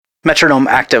Metronome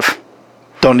active.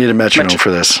 Don't need a metronome for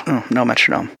this. Oh, no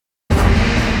metronome.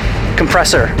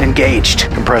 Compressor engaged.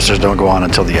 Compressors don't go on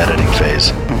until the editing phase.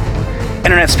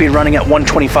 Internet speed running at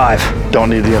 125.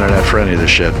 Don't need the internet for any of this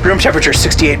shit. Room temperature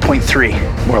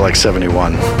 68.3. More like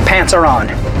 71. Pants are on.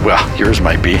 Well, yours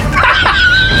might be.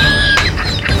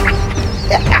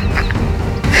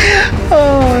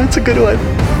 Oh, that's a good one.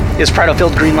 Is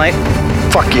Prattlefield green light?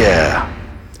 Fuck yeah.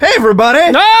 Hey,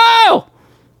 everybody. No!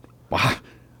 Wow.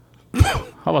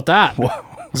 How about that?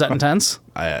 Was that intense?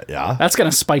 Yeah. That's going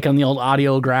to spike on the old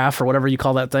audio graph or whatever you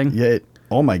call that thing. Yeah.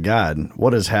 Oh, my God.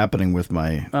 What is happening with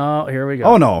my... Oh, here we go.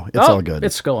 Oh, no. It's all good.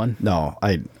 It's going. No.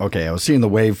 Okay. I was seeing the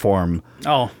waveform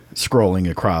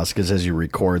scrolling across because as you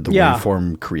record, the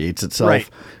waveform creates itself. Right.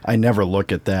 I never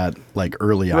look at that like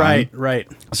early on. Right.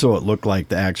 So it looked like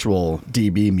the actual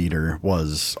dB meter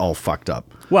was all fucked up.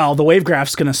 Well, the wave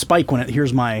graph's going to spike when it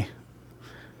hears my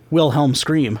Wilhelm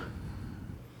scream.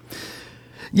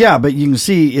 Yeah, but you can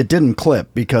see it didn't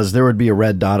clip because there would be a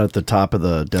red dot at the top of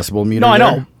the decibel meter. No, I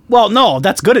know. Well, no,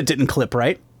 that's good it didn't clip,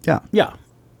 right? Yeah. Yeah.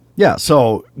 Yeah,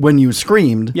 so when you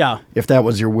screamed, Yeah. if that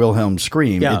was your Wilhelm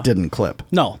scream, it didn't clip.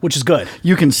 No, which is good.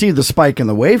 You can see the spike in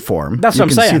the waveform. That's what I'm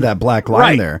saying. You can see that black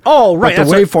line there. Oh, right. But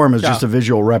the waveform is just a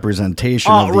visual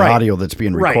representation of the audio that's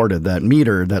being recorded. That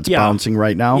meter that's bouncing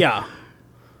right now. Yeah.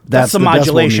 That's the decibel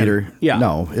modulation. Meter. Yeah.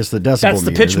 No, it's the decibel That's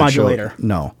the meter pitch modulator.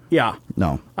 No. Yeah.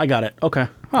 No. I got it. Okay.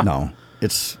 Huh. No.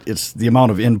 It's the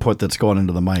amount of input that's going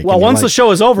into the mic. Well, once the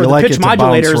show is over, the pitch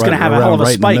modulator is going to have a hell of a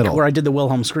spike where I did the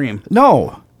Wilhelm scream.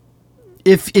 No.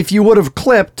 If you would have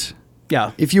clipped,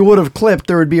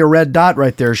 there would be a red dot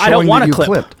right there showing that you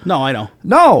clipped. No, I know.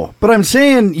 No, but I'm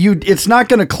saying it's not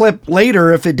going to clip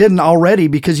later if it didn't already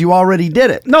because you already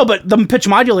did it. No, but the pitch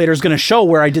modulator is going to show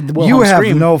where I did the Wilhelm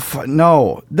scream. You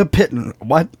have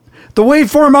what? The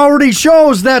waveform already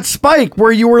shows that spike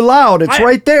where you were loud. It's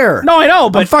right there. No, I know,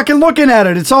 but... I'm fucking looking at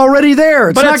it. It's already there.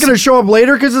 It's not going to show up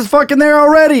later because it's fucking there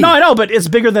already. No, I know, but it's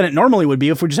bigger than it normally would be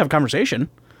if we just have a conversation.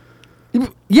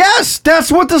 Yes,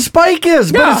 that's what the spike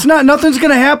is, but it's not. Nothing's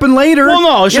going to happen later. Well,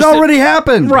 no, it already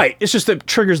happened. Right. It's just that it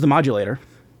triggers the modulator.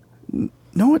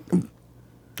 No,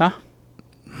 Huh?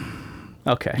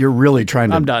 Okay. You're really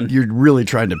trying to... I'm done. You're really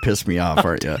trying to piss me off,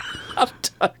 aren't you? I'm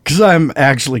done. Because I'm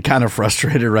actually kind of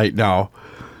frustrated right now.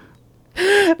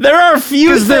 There are a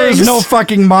few things. There's no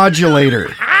fucking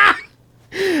modulator.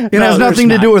 It has nothing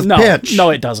to do with pitch. No,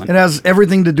 it doesn't. It has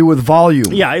everything to do with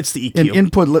volume. Yeah, it's the EQ. And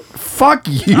input... Fuck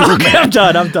you. Okay, I'm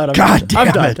done. God damn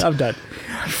it. I'm done.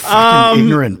 Fucking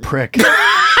ignorant prick.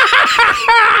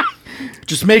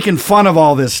 Just making fun of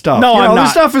all this stuff. No, I'm not.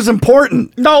 This stuff is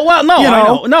important. No, well, no, I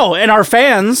know. No, and our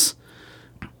fans,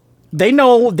 they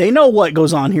know what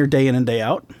goes on here day in and day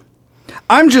out.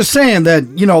 I'm just saying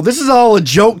that, this is all a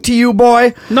joke to you,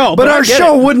 boy. No, but our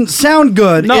show wouldn't sound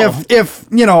good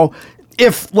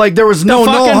if like there was no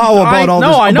know-how about all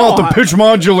this, about the pitch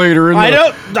modulator and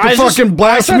the fucking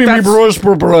blasphemy. I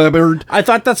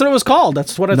thought that's what it was called.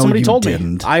 That's what somebody told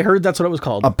me. I heard that's what it was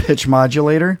called. A pitch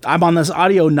modulator? I'm on this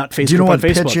audio nut Facebook. Do you know what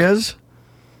Facebook. pitch is?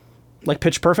 Like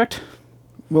Pitch Perfect?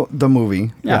 Well, the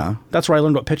movie. Yeah. That's where I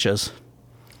learned what pitch is.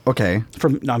 Okay.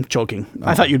 No, I'm joking.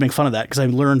 I thought you'd make fun of that because I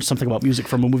learned something about music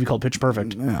from a movie called Pitch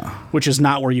Perfect. Yeah. Which is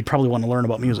not where you'd probably want to learn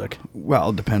about music. Well,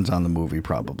 it depends on the movie,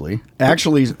 probably.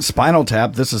 Actually, Spinal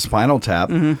Tap. This is Spinal Tap.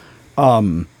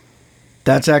 Mm-hmm.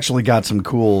 That's actually got some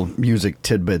cool music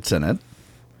tidbits in it.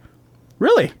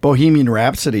 Really? Bohemian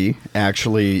Rhapsody,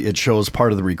 actually, it shows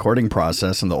part of the recording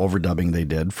process and the overdubbing they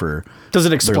did for. Does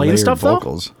it explain their stuff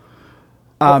vocals.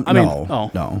 Well,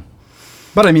 No.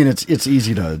 But I mean, it's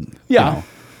easy to. Yeah.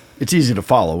 It's easy to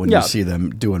follow when you see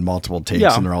them doing multiple takes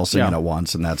and they're all singing at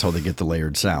once, and that's how they get the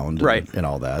layered sound and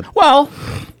all that. Well,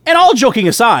 and all joking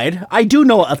aside, I do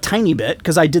know a tiny bit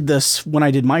because I did this when I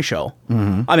did my show.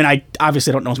 Mm-hmm. I mean, I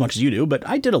obviously don't know as much as you do, but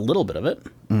I did a little bit of it.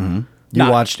 Mm-hmm. You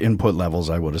watched input levels,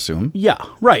 I would assume. Yeah,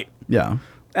 right. Yeah.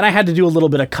 And I had to do a little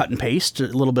bit of cut and paste, a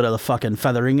little bit of the fucking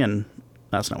feathering, and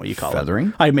that's not what you call feathering?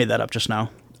 it. I made that up just now.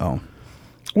 Oh.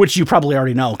 Which you probably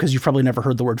already know, because you've probably never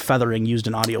heard the word feathering used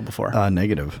in audio before.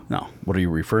 Negative. No. What are you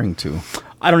referring to?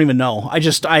 I don't even know.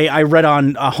 I read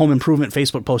on a home improvement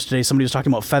Facebook post today, somebody was talking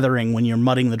about feathering when you're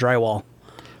mudding the drywall.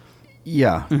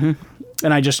 Yeah. Mm-hmm.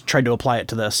 And I just tried to apply it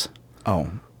to this. Oh.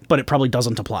 But it probably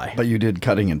doesn't apply. But you did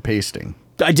cutting and pasting.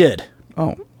 I did.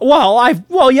 Oh.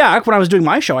 Well, yeah, when I was doing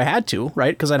my show, I had to,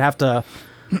 right? Because I'd have to,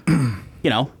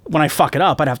 when I fuck it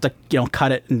up, I'd have to,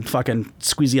 cut it and fucking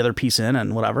squeeze the other piece in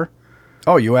and whatever.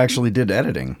 Oh, you actually did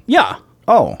editing? Yeah.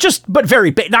 Oh. But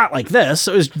very not like this.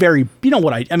 It was very,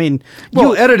 I mean.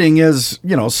 Well, editing is,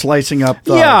 slicing up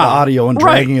the audio and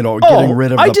dragging it over, getting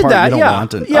rid of the part you don't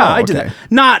want. I did that.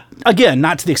 Not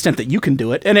to the extent that you can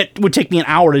do it. And it would take me an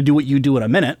hour to do what you do in a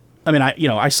minute. I mean,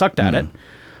 I sucked at it.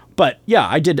 But yeah,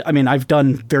 I did. I mean, I've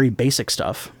done very basic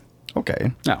stuff.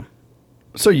 Okay. Yeah.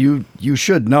 So you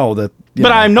should know that.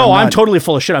 I'm totally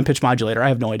full of shit on pitch modulator. I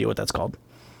have no idea what that's called.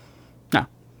 No.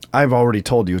 I've already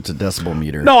told you it's a decibel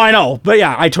meter. No, I know. But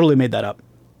yeah, I totally made that up.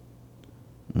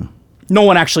 No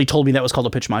one actually told me that was called a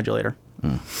pitch modulator.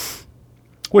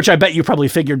 Which I bet you probably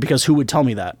figured, because who would tell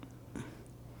me that?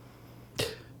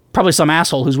 Probably some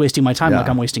asshole who's wasting my time like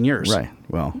I'm wasting yours. Right.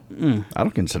 Well, I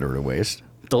don't consider it a waste.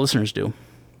 The listeners do.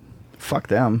 Fuck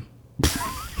them.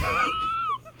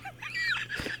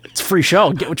 It's a free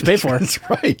show. Get what you pay for. That's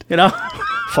right.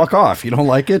 Fuck off. You don't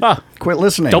like it? Quit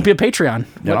listening. Don't be a Patreon.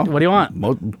 What do you want?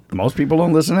 Most people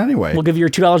don't listen anyway. We'll give you your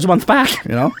 $2 a month back.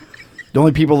 The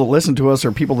only people that listen to us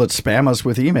are people that spam us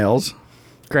with emails.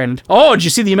 Granted. Oh, did you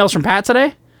see the emails from Pat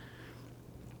today?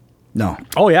 No.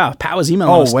 Oh, yeah. Pat was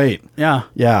emailing us. Oh, wait. Yeah.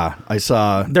 Yeah, I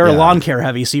saw. They're lawn care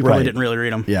heavy, so you probably didn't really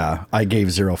read them. Yeah, I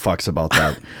gave zero fucks about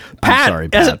that. Pat, I'm sorry,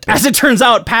 Pat. As it turns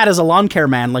out, Pat is a lawn care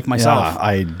man like myself. Yeah,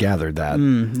 I gathered that.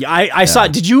 I saw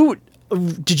it. Did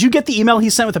you get the email he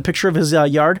sent with a picture of his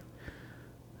yard?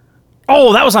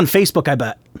 Oh, that was on Facebook, I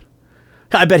bet.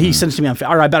 I bet he sent it to me on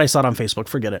Facebook. Or I bet I saw it on Facebook.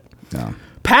 Forget it. Yeah.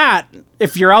 Pat,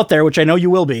 if you're out there, which I know you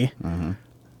will be,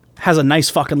 has a nice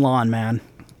fucking lawn, man.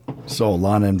 So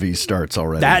lawn envy starts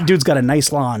already. That dude's got a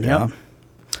nice lawn. Yeah.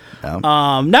 Yep.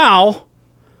 Now,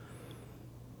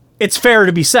 it's fair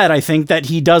to be said, I think, that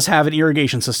he does have an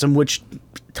irrigation system, which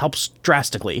helps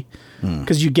drastically,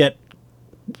 because you get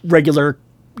regular,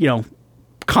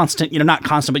 constant, not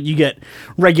constant, but you get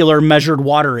regular measured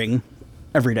watering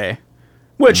every day,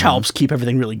 which helps keep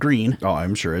everything really green. Oh,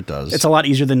 I'm sure it does. It's a lot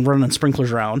easier than running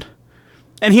sprinklers around.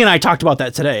 And he and I talked about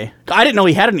that today. I didn't know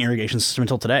he had an irrigation system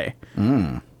until today.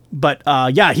 But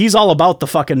he's all about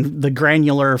the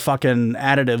granular fucking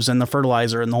additives and the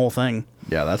fertilizer and the whole thing.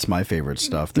 Yeah, that's my favorite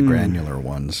stuff, the granular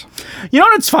ones. You know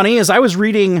what's funny is I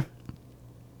read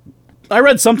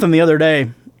something the other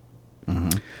day.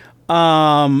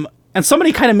 And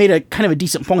somebody kind of made a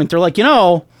decent point. They're like, and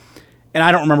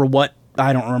I don't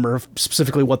remember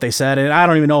specifically what they said, and I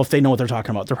don't even know if they know what they're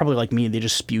talking about. They're probably like me, they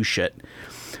just spew shit.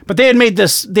 But they had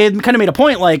kind of made a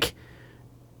point like,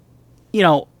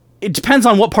 it depends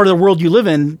on what part of the world you live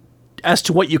in as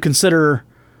to what you consider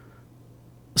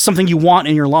something you want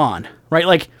in your lawn, right?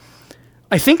 Like,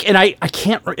 I think, and I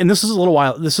can't, and this is a little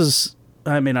while,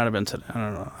 I may not have been today,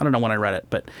 I don't know when I read it,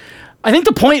 but I think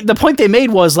the point they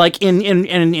made was like in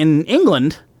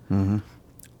England,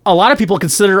 a lot of people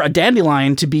consider a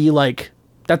dandelion to be like,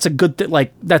 that's a good thing,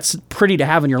 like, that's pretty to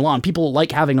have in your lawn. People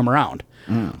like having them around.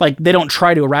 Like, they don't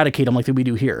try to eradicate them like we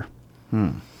do here.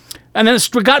 And then it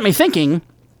got me thinking,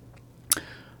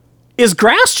 is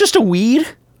grass just a weed?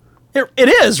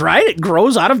 It is, right? It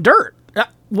grows out of dirt.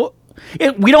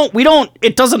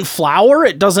 It doesn't flower.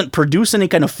 It doesn't produce any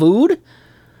kind of food.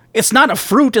 It's not a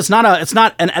fruit. It's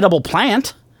not an edible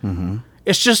plant.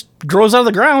 It just grows out of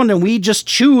the ground, and we just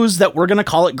choose that we're going to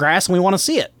call it grass and we want to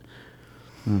see it.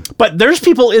 But there's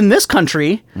people in this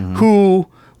country who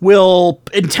will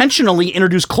intentionally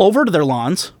introduce clover to their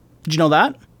lawns. Did you know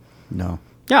that? No.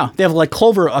 Yeah, they have like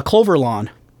a clover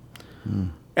lawn.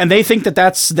 And they think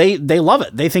they love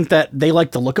it. They think that they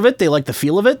like the look of it. They like the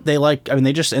feel of it. They want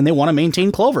to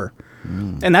maintain clover.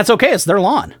 And that's okay. It's their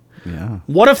lawn. Yeah.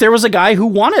 What if there was a guy who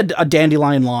wanted a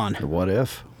dandelion lawn? What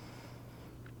if?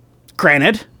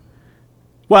 Granted.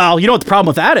 Well, you know what the problem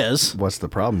with that is? What's the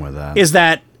problem with that? Is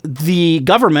that the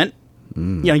government,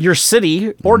 your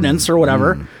city ordinance or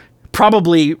whatever,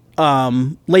 probably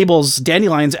labels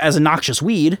dandelions as a noxious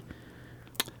weed.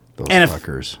 Those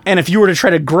fuckers. And if you were to try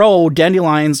to grow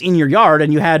dandelions in your yard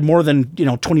and you had more than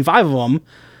 25 of them,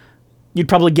 you'd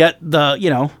probably get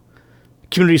the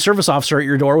community service officer at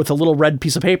your door with a little red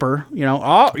piece of paper.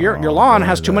 Your lawn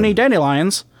has too many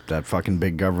dandelions. That fucking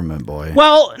big government boy.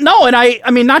 Well, no, and I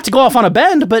mean, not to go off on a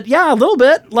bend, but yeah, a little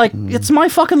bit. Like, it's my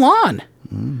fucking lawn.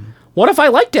 What if I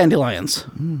like dandelions?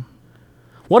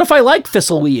 What if I like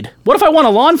thistleweed? What if I want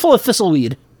a lawn full of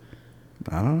thistleweed?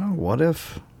 I don't know. What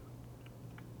if?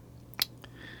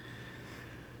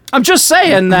 I'm just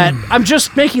saying that, I'm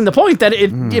just making the point that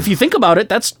if you think about it,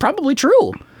 that's probably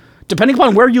true. Depending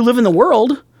upon where you live in the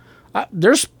world,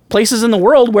 there's places in the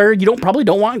world where you probably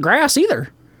don't want grass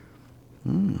either.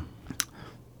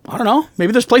 I don't know.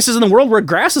 Maybe there's places in the world where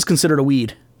grass is considered a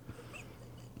weed.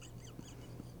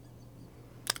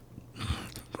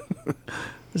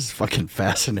 This is fucking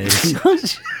fascinating.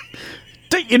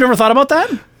 You never thought about that?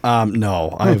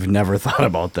 No, I've never thought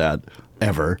about that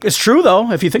ever. It's true,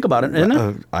 though, if you think about it, isn't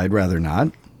it? I'd rather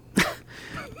not.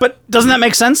 But doesn't that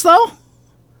make sense, though?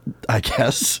 I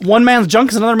guess. One man's junk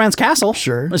is another man's castle.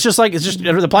 Sure.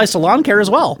 It applies to lawn care as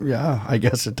well. Yeah, I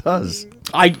guess it does.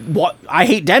 I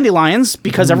hate dandelions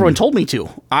because everyone told me to.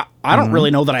 I don't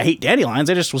really know that I hate dandelions.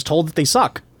 I just was told that they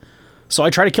suck. So I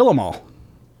try to kill them all.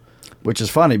 Which is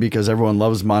funny because everyone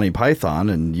loves Monty Python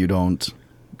and you don't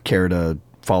care to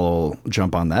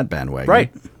jump on that bandwagon.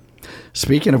 Right.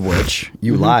 Speaking of which,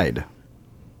 you lied.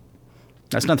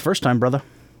 That's not the first time, brother.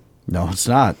 No, it's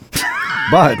not.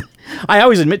 But I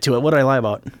always admit to it. What did I lie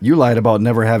about? you lied about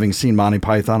never having seen Monty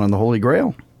Python and the Holy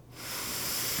Grail.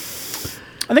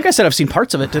 I think I said I've seen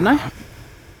parts of it, didn't I?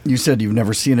 You said you've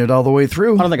never seen it all the way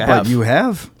through. I don't think I but have. You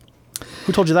have.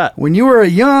 Who told you that? When you were a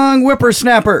young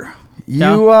whippersnapper,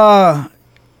 you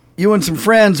and some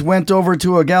friends went over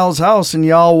to a gal's house and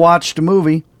y'all watched a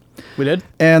movie. We did?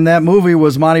 And that movie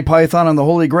was Monty Python and the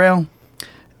Holy Grail.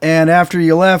 And after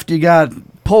you left, you got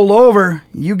pulled over.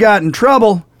 You got in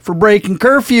trouble for breaking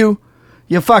curfew,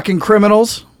 you fucking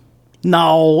criminals.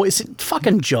 No, it's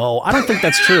fucking Joe. I don't think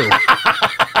that's true.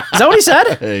 Is that what he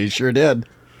said? He sure did.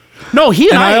 No,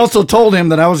 And I also told him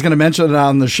that I was going to mention it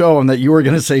on the show and that you were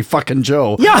going to say fucking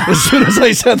Joe. Yeah. As soon as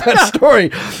I said that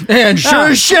story. And sure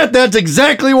as shit, that's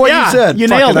exactly what you said. You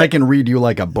nailed it. I can read you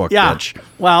like a book, bitch.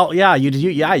 Well, yeah,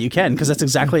 you can, because that's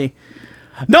exactly...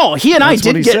 No, he and I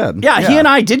did get... said. Yeah, he and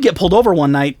I did get pulled over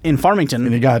one night in Farmington.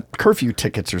 And you got curfew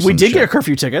tickets or something. We did get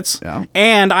curfew tickets. Yeah.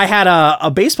 And I had a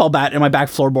baseball bat in my back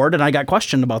floorboard, and I got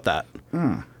questioned about that.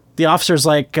 The officer's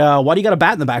like, why do you got a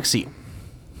bat in the back seat?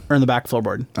 Or in the back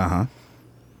floorboard? Uh-huh.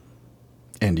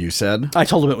 And you said? I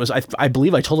told him it was... I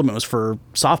believe I told him it was for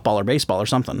softball or baseball or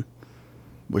something.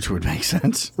 Which would make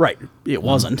sense. Right. It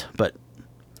wasn't, but...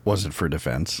 Was it for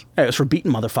defense? It was for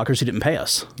beating motherfuckers who didn't pay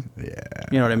us. Yeah.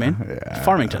 You know what I mean? Yeah.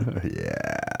 Farmington.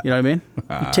 Yeah. You know what I mean?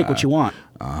 You take what you want.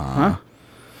 Huh?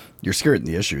 You're skirting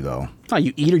the issue, though. No,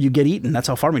 you eat or you get eaten. That's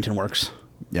how Farmington works.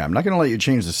 Yeah, I'm not going to let you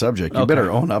change the subject. You Okay.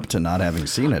 better own up to not having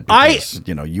seen it. Because,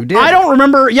 you did. I don't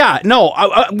remember. Yeah, no.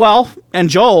 Well, and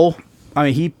Joel,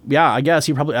 I mean, I guess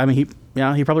he probably, he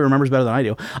probably remembers better than I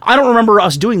do. I don't remember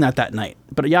us doing that night.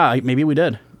 But yeah, maybe we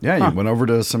did. Yeah, you went over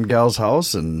to some gal's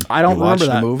house and I don't you watched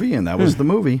remember that. the movie, and that was the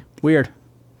movie. Weird.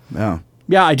 Yeah.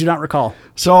 Yeah, I do not recall.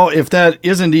 So if that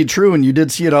is indeed true, and you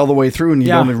did see it all the way through, and you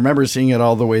Yeah. don't remember seeing it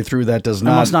all the way through, that does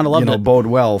not, must not have loved it. bode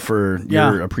well for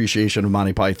Yeah. your appreciation of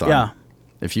Monty Python. Yeah.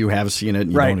 If you have seen it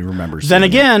and you Right. don't even remember seeing Then it.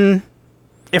 again,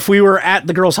 if we were at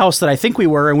the girl's house that I think we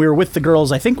were, and we were with the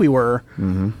girls I think we were,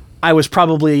 I was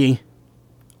probably...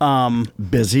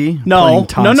 busy No, playing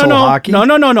tonsil hockey? no,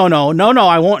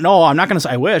 I won't. No, I'm not going to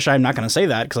say, I wish I'm not going to say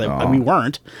that because we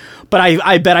weren't. But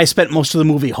I bet I spent most of the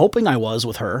movie hoping I was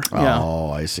with her. Yeah.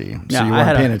 Oh, I see. So Yeah, you I weren't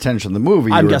had paying attention to the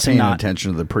movie. I'm You were guessing paying not.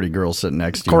 attention to the pretty girl sitting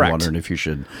next to you, Correct. wondering if you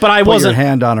should But I put wasn't- your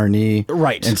hand on her knee,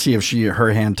 Right. and see if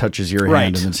her hand touches your Right.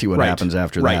 hand, and then see what Right. happens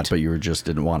after Right. that. But you just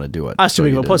didn't want to do it. I was too so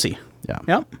big you of a didn't. pussy. Yeah.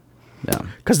 Yep. Yeah.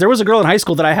 Because there was a girl in high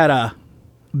school that I had a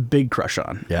big crush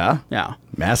on. Yeah. Yeah.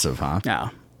 Massive, huh? Yeah.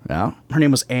 Yeah. Her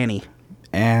name was Annie.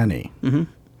 Annie. Mm-hmm.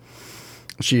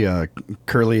 She a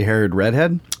curly-haired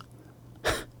redhead?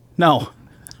 No.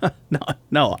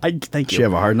 No. Thank you. She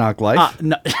have a hard knock life?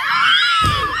 No.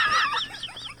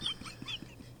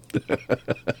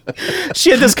 She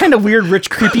had this kind of weird, rich,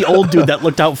 creepy old dude that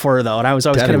looked out for her, though, and I was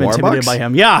always Daddy kind of intimidated Warbucks? by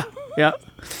him. Yeah. Yeah.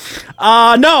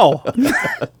 No.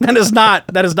 That is not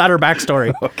her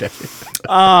backstory. Okay.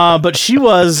 But she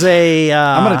was a...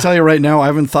 I'm going to tell you right now, I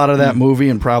haven't thought of that movie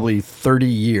in probably 30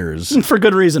 years. for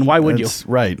good reason. Why would you? That's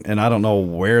right. And I don't know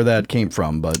where that came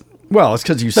from, but... Well, it's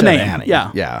because you said name, Annie.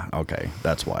 yeah. Yeah, okay.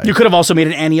 That's why. You could have also made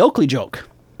an Annie Oakley joke.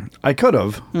 I could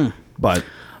have, but...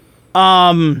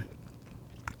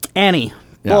 Annie.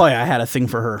 Yeah. Boy, I had a thing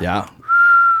for her. Yeah.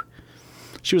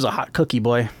 She was a hot cookie,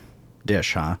 boy.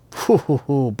 Dish, huh?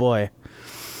 Ooh, boy.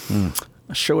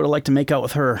 I sure would have liked to make out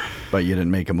with her. But you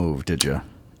didn't make a move, did you?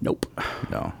 Nope.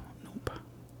 No.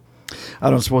 I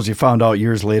don't suppose you found out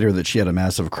years later that she had a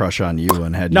massive crush on you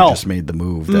and had you just made the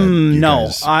move that you no.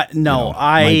 guys, I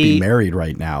might be married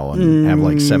right now and have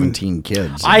like 17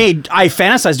 kids. I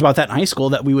fantasized about that in high school,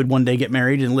 that we would one day get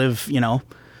married and live,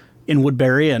 in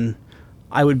Woodbury, and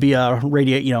I would be a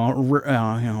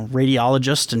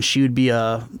radiologist, and she would be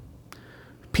a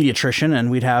pediatrician,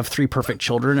 and we'd have 3 perfect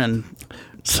children and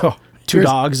so 2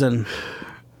 dogs. And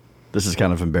this is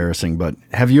kind of embarrassing, but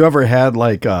have you ever had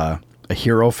like a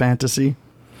hero fantasy?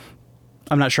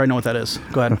 I'm not sure I know what that is.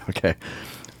 Go ahead. Okay.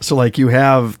 So like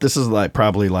this is like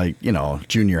probably like,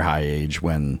 junior high age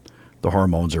when the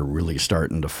hormones are really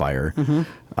starting to fire.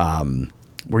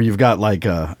 where you've got like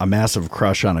a massive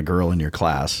crush on a girl in your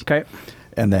class. Okay.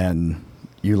 And then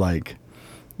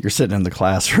you're sitting in the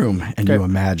classroom and you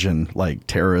imagine like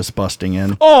terrorists busting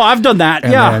in. Oh, I've done that.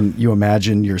 And yeah. then you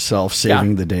imagine yourself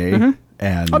saving the day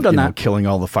and I've done that. killing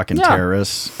all the fucking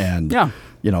terrorists and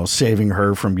saving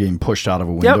her from getting pushed out of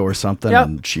a window or something,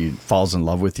 and she falls in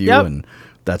love with you, and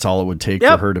that's all it would take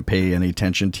for her to pay any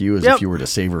attention to you, is if you were to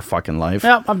save her fucking life.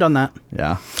 Yeah, I've done that.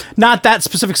 Yeah. Not that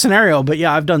specific scenario, but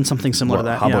yeah, I've done something similar to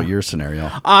that. How about your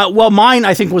scenario? Well, mine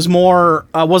I think was more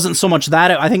wasn't so much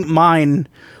that. I think mine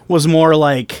was more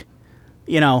like,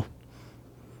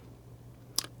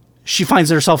 she finds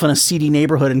herself in a seedy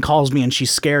neighborhood and calls me, and she's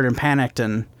scared and panicked,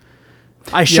 and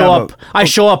I show up. I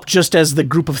show up just as the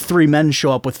group of 3 men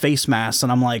show up with face masks,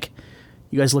 and I'm like,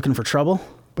 "You guys looking for trouble?"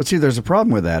 But see, there's a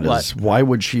problem with that. Is why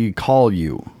would she call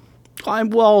you? I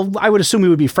would assume we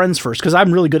would be friends first, because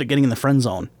I'm really good at getting in the friend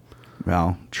zone.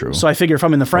 Well, true. So I figure if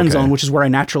I'm in the friend zone, which is where I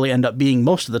naturally end up being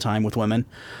most of the time with women,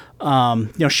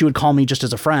 she would call me just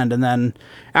as a friend, and then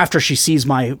after she sees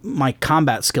my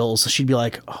combat skills, she'd be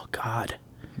like, "Oh God,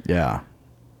 yeah,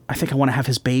 I think I want to have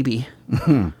his baby."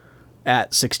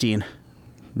 At 16.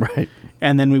 Right.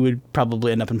 And then we would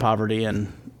probably end up in poverty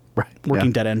and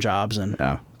working dead end jobs, and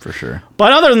for sure.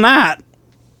 But other than that,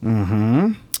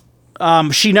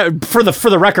 she for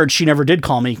the record, she never did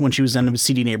call me when she was in a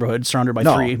seedy neighborhood surrounded by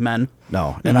 3 men.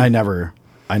 No, and I never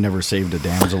saved a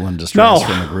damsel in distress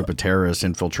from a group of terrorists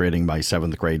infiltrating my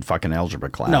 7th grade fucking algebra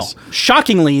class. No,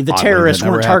 shockingly, the terrorists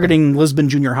weren't targeting Lisbon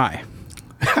Junior High.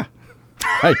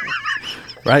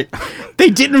 Right. They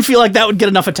didn't feel like that would get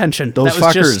enough attention. Those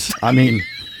fuckers. I mean,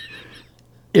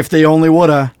 if they only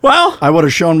woulda, I would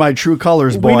have shown my true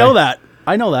colors, boy. We know that.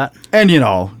 I know that. And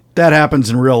that happens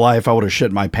in real life. I would have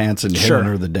shit my pants and hid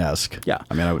under the desk. Yeah.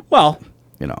 I mean, I would. Well,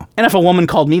 and if a woman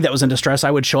called me that was in distress, I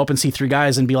would show up and see 3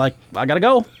 guys and be like, "I gotta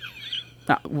go.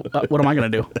 What am I gonna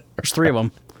do? There's 3 of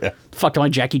them. Yeah. Fuck, am I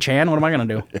Jackie Chan? What am I gonna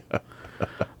do?"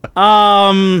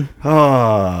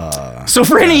 So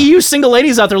for any of you single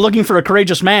ladies out there looking for a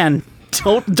courageous man,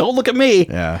 don't look at me.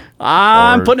 Yeah.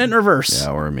 I'm putting it in reverse.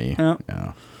 Yeah, or me. Yeah.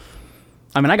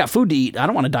 I mean, I got food to eat. I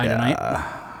don't want to die tonight.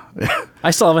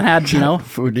 I still haven't had,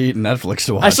 food to eat and Netflix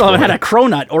to watch. I still haven't had a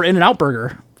cronut or In-N-Out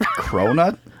burger.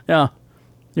 Cronut? Yeah.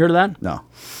 You heard of that? No.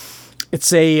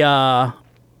 It's a, I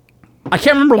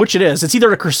can't remember which it is. It's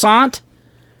either a croissant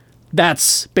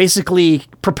that's basically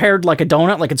prepared like a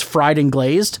donut, like it's fried and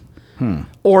glazed,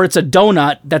 or it's a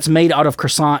donut that's made out of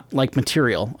croissant-like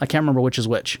material. I can't remember which is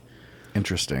which.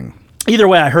 Interesting. Either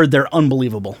way, I heard they're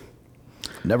unbelievable.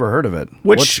 Never heard of it.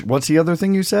 What's the other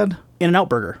thing you said? In-N-Out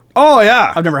burger. Oh,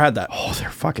 yeah. I've never had that. Oh, they're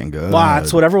fucking good. Well,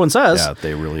 that's what everyone says. Yeah,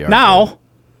 they really are. Now,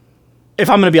 if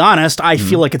I'm going to be honest, I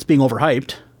feel like it's being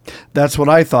overhyped. That's what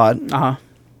I thought. Uh-huh.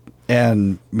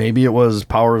 And maybe it was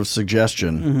power of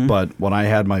suggestion, but when I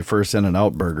had my first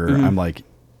In-N-Out burger, I'm like,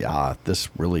 yeah, this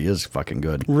really is fucking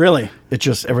good. Really? It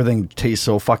just, everything tastes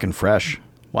so fucking fresh.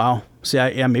 Wow. See,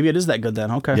 maybe it is that good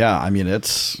then. Okay. Yeah, I mean,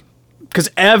 it's... Because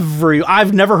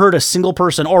I've never heard a single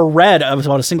person or read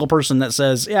about a single person that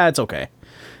says, yeah, it's okay.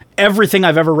 Everything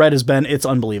I've ever read has been, it's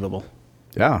unbelievable.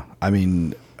 Yeah. I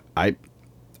mean,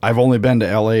 I've only been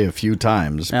to LA a few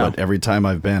times, but every time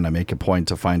I've been, I make a point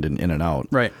to find an In-N-Out.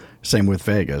 Right. Same with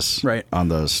Vegas. Right. On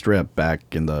the Strip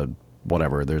back in the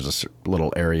whatever, there's a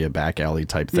little area, back alley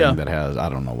type thing that has, I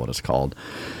don't know what it's called.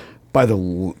 By the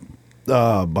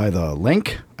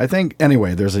link, I think.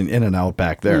 Anyway, there's an In-N-Out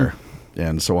back there.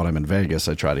 And so when I'm in Vegas,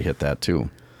 I try to hit that too.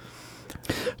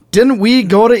 Didn't we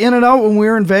go to In-N-Out when we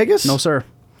were in Vegas? No, sir.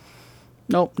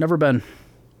 Nope, never been.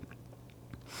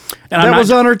 And that was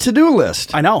on our to-do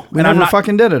list. I know. We never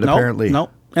fucking did it, apparently.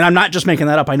 Nope. And I'm not just making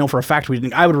that up. I know for a fact we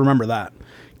didn't. I would remember that.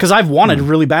 Because I've wanted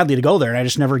really badly to go there, and I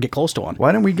just never get close to one.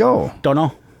 Why didn't we go? Don't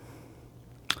know.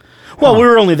 Well, we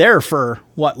were only there for,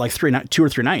 what, like 2 or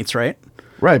 3 nights, right?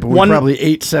 Right, but we probably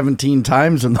ate 17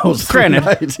 times in those 3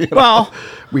 nights. Well,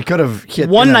 we could have hit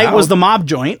one night was the mob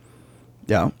joint.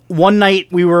 Yeah. One night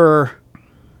we were...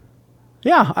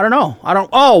 Yeah, I don't know.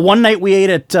 One night we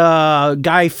ate at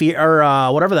Guy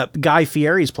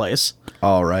Fieri's place.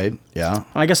 All right, yeah.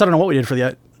 I guess I don't know what we did for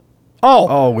the...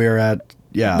 we were at...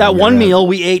 Yeah. That one meal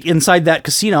we ate inside that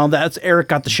casino, that's Eric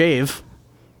Got the Shave.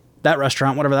 That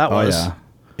restaurant, whatever that was. Oh,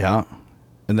 yeah. Yeah.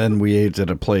 And then we ate at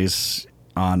a place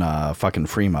on fucking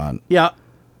Fremont. Yeah.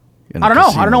 I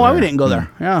don't know why we didn't go there.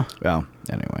 Yeah. Well,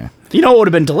 anyway. You know what would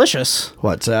have been delicious?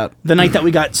 What's that? The night that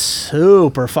we got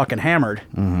super fucking hammered.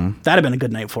 Mm-hmm. That'd have been a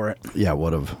good night for it. Yeah,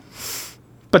 would have.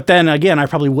 But then again, I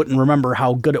probably wouldn't remember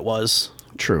how good it was.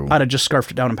 True. I'd have just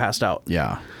scarfed it down and passed out.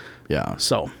 Yeah. Yeah.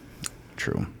 So.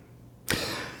 True.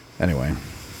 Anyway.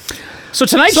 So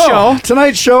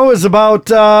tonight's show is about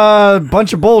a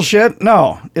bunch of bullshit.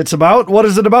 No, it's about, what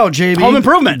is it about, JB? Home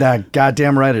improvement. That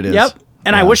goddamn right it is. Yep.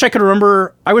 And I wish I could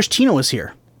remember. I wish Tina was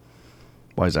here.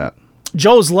 Why is that?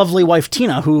 Joe's lovely wife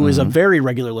Tina, who is a very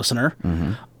regular listener.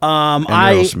 An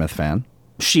Aerosmith fan.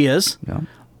 She is. Yeah.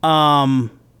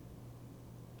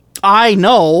 I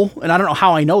know, and I don't know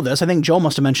how I know this. I think Joe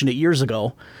must have mentioned it years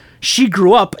ago. She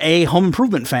grew up a Home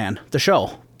Improvement fan. The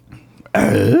show.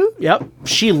 Yep.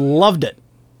 She loved it.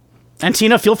 And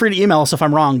Tina, feel free to email us if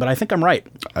I'm wrong, but I think I'm right.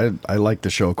 I like the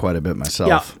show quite a bit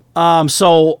myself. Yeah.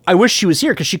 So I wish she was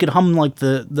here because she could hum like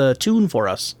the tune for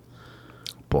us.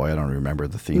 Boy, I don't remember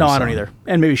the theme No, song. I don't either.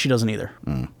 And maybe she doesn't either.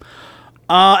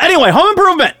 Anyway, Home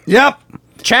Improvement. Yep.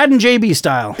 Chad and JB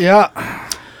style. Yeah.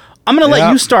 I'm going to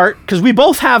let you start because we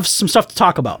both have some stuff to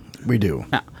talk about. We do.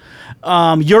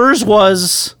 Yeah. Yours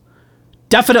was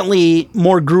definitely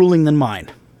more grueling than mine.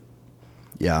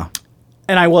 Yeah.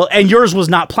 And yours was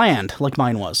not planned like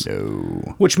mine was.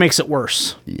 No. Which makes it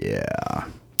worse. Yeah.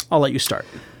 I'll let you start.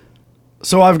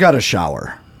 So I've got a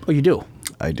shower. Oh, you do?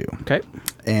 I do. Okay.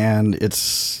 And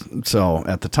so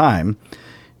at the time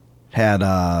had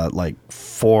like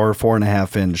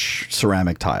 4.5 inch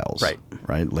ceramic tiles. Right.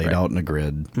 Laid out in a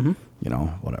grid,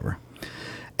 whatever.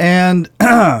 And,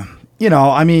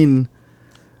 I mean,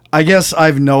 I guess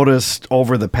I've noticed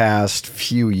over the past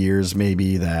few years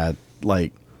maybe that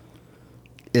like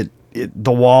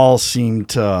the walls seem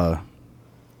to,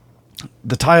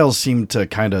 the tiles seem to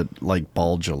kind of like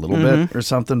bulge a little bit or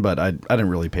something, but I didn't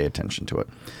really pay attention to it.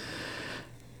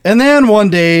 And then one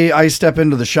day I step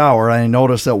into the shower and I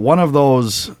notice that one of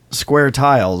those square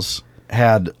tiles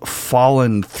had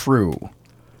fallen through.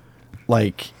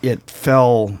 Like it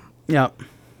fell. Yeah.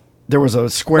 There was a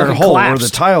square like hole where the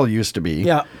tile used to be.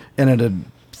 Yeah. And it had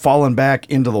fallen back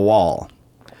into the wall.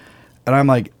 And I'm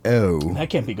like, oh. That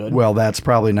can't be good. Well, that's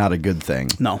probably not a good thing.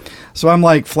 No. So I'm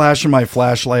like flashing my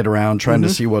flashlight around trying to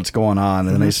see what's going on.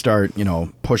 And then I start,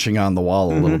 pushing on the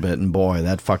wall a little bit. And boy,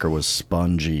 that fucker was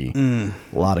spongy. A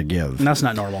lot of give. And that's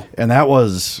not normal. And that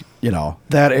was,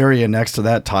 that area next to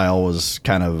that tile was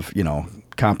kind of,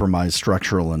 compromised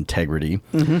structural integrity.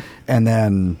 And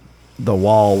then the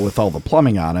wall with all the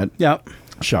plumbing on it. Yep.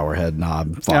 Shower head,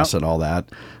 knob, faucet, all that.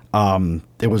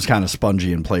 It was kind of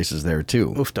spongy in places there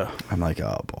too. Oofta. I'm like,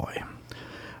 oh boy,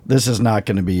 this is not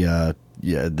going to be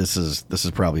this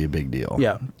is probably a big deal.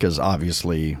 Yeah. Because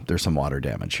obviously there's some water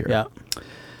damage here. Yeah.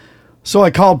 So I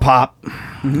called Pop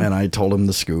and I told him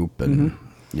the scoop and,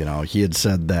 he had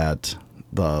said that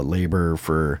the labor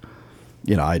for,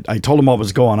 I told him what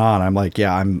was going on. I'm like,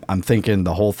 yeah, I'm thinking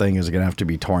the whole thing is going to have to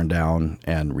be torn down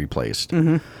and replaced.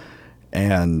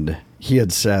 And he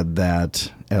had said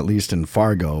that at least in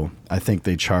Fargo, I think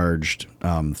they charged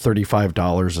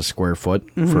 $35 a square foot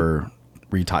for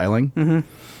retiling,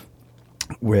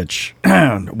 which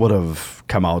would have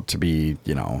come out to be,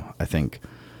 I think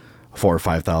 $4,000 or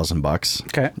 $5,000.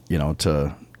 Okay.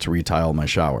 To retile my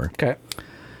shower. Okay.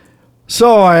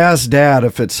 So I asked Dad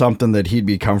if it's something that he'd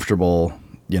be comfortable,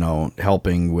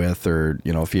 helping with, or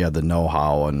if he had the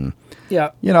know-how, and he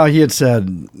had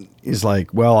said, he's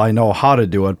like, well, I know how to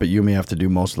do it, but you may have to do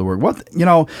most of the work. What,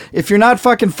 if you're not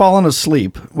fucking falling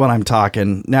asleep when I'm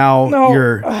talking,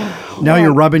 you're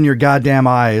rubbing your goddamn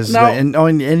eyes,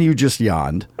 and you just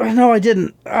yawned. No, I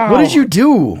didn't. Oh. What did you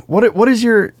do? What is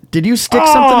your? Did you stick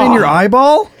something in your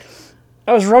eyeball?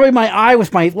 I was rubbing my eye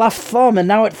with my left thumb, and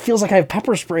now it feels like I have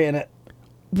pepper spray in it.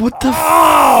 What the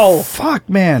fuck,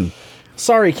 man?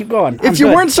 Sorry, keep going. If you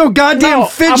weren't so goddamn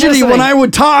fidgety when I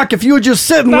would talk, if you would just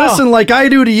sit and listen like I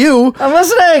do to you. I'm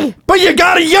listening. But you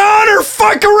gotta yawn or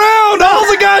fuck around all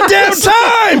the goddamn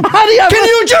time. Can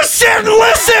you just sit and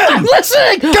listen? I'm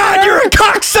listening. God, you're a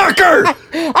cocksucker.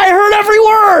 I heard every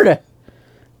word.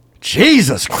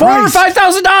 Jesus Christ.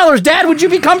 $4,000 or $5,000. Dad, would you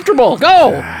be comfortable?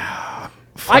 Go.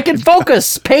 I can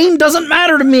focus. Pain doesn't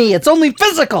matter to me. It's only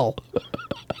physical.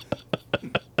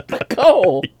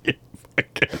 Go.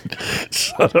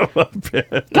 Son of a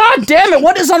bitch. God damn it,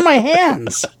 what is on my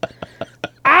hands?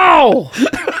 Ow!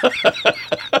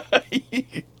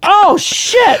 Oh,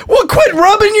 shit! Well, quit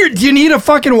rubbing your... Do you need a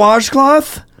fucking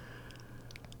washcloth?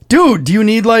 Dude, do you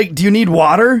need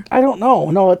water? I don't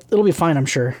know. No, it'll be fine, I'm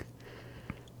sure.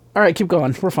 All right, keep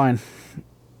going. We're fine.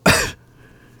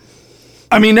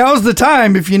 I mean, now's the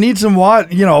time if you need some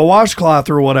a washcloth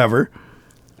or whatever.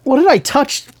 What did I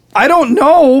touch? I don't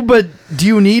know, but do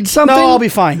you need something? No, I'll be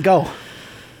fine. Go.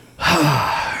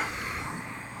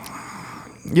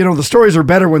 The stories are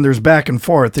better when there's back and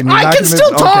forth. And I can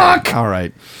still talk! Okay. All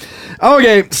right.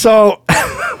 Okay, so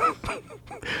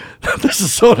This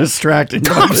is so distracting.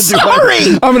 I'm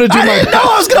sorry. I'm going to do my best. No,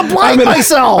 I was going to blind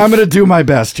myself. I'm going to do my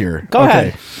best here. Go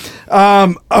ahead.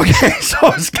 Okay, so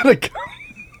I was going to...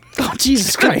 Oh,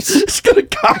 Jesus Christ. It's going to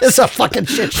cost... It's a fucking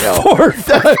shit show.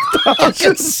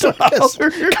 $4,000.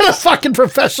 What kind of fucking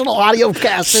professional audio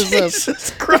cast is this?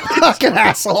 Jesus Christ. Fucking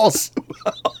assholes.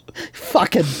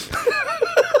 Fucking...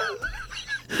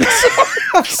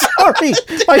 I'm sorry.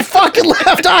 My fucking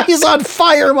left eye is on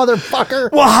fire,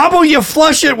 motherfucker. Well, how about you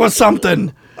flush it with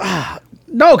something?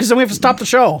 No, because then we have to stop the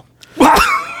show.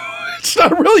 It's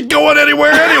not really going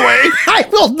anywhere anyway. I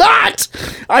will not.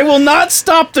 I will not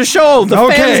stop the show. The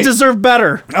fans deserve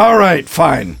better. All right,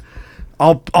 fine.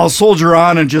 I'll soldier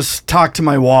on and just talk to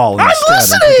my wall I'm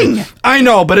instead. listening. I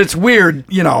know, but it's weird.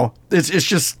 You know, it's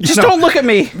just. Just don't look at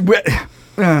me.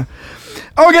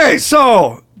 Okay,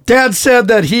 so Dad said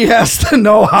that he has to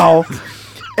know how,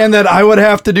 and that I would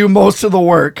have to do most of the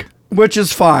work, which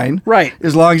is fine. Right.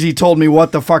 As long as he told me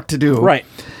what the fuck to do. Right.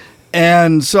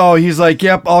 And so he's like,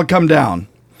 "Yep, I'll come down."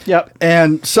 Yep.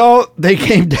 And so they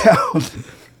came down.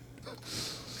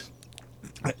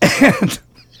 And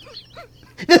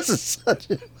this is such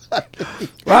a fucking...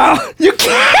 Well, you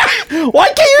can't. Why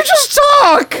can't you just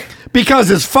talk? Because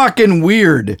it's fucking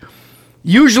weird.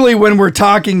 Usually when we're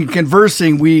talking and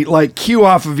conversing, we like cue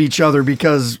off of each other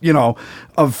because, you know,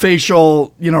 of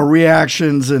facial, you know,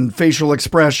 reactions and facial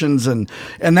expressions and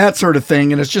that sort of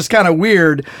thing. And it's just kind of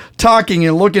weird talking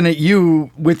and looking at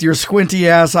you with your squinty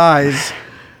ass eyes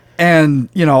and,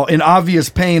 you know, in obvious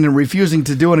pain and refusing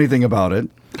to do anything about it.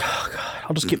 Oh, God.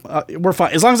 I'll just keep... we're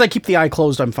fine. As long as I keep the eye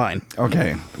closed, I'm fine.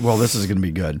 Okay. Well, this is going to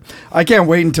be good. I can't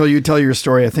wait until you tell your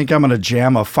story. I think I'm going to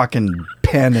jam a fucking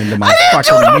pen into my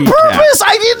fucking I didn't do it on purpose.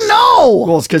 I didn't know.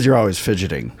 Well, it's because you're always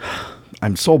fidgeting.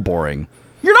 I'm so boring.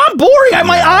 You're not boring.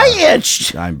 My eye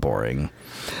itched. I'm boring.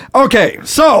 Okay,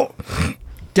 so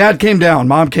Dad came down.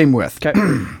 Mom came with.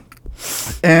 Okay.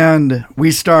 And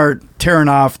we start tearing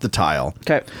off the tile.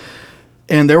 Okay.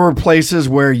 And there were places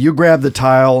where you grabbed the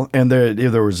tile and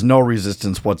there was no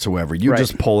resistance whatsoever. You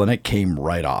just pull and it came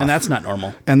right off. And that's not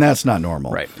normal.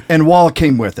 Right. And wall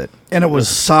came with it. And it was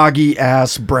soggy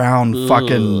ass brown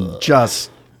fucking just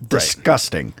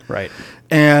disgusting. Right.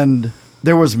 And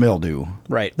there was mildew.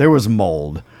 Right. There was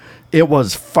mold. It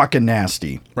was fucking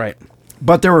nasty. Right.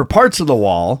 But there were parts of the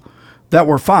wall that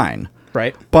were fine.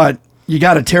 Right. But you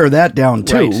got to tear that down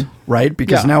too, right?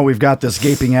 Because now we've got this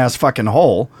gaping ass fucking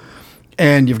hole.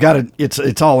 And you've got to,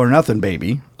 it's all or nothing,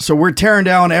 baby. So we're tearing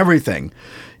down everything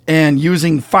and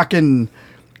using fucking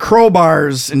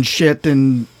crowbars and shit.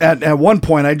 And at one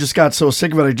point, I just got so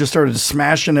sick of it, I just started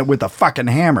smashing it with a fucking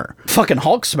hammer. Fucking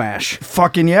Hulk smash.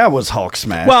 Fucking yeah, it was Hulk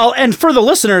smash. Well, and for the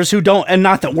listeners who don't, and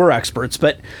not that we're experts,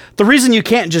 but the reason you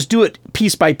can't just do it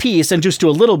piece by piece and just do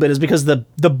a little bit is because the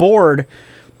board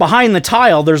behind the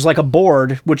tile, there's like a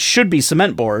board, which should be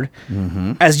cement board,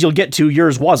 as you'll get to,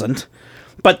 yours wasn't.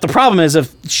 But the problem is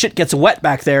if shit gets wet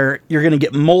back there, you're going to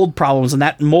get mold problems, and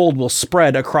that mold will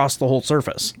spread across the whole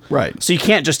surface. Right. So you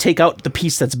can't just take out the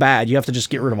piece that's bad. You have to just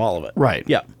get rid of all of it. Right.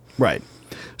 Yeah. Right.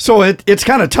 So it's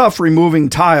kind of tough removing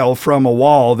tile from a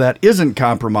wall that isn't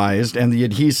compromised, and the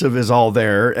adhesive is all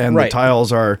there, and the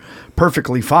tiles are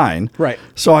perfectly fine. Right.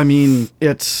 So, I mean,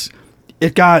 it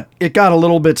got a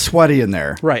little bit sweaty in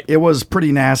there. Right. It was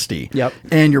pretty nasty. Yep.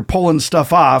 And you're pulling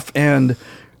stuff off, and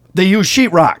they use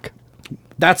sheetrock.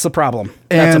 That's the problem.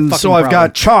 And so I've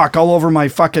got chalk all over my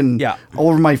fucking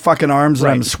arms,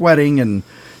 and I'm sweating, and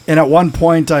at one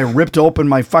point I ripped open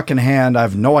my fucking hand. I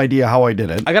have no idea how I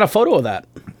did it. I got a photo of that.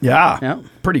 Yeah.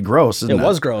 Pretty gross, isn't it? It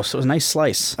was gross. It was a nice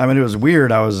slice. I mean, it was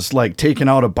weird. I was like taking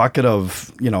out a bucket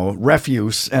of,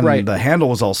 refuse, and the handle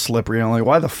was all slippery. And I'm like,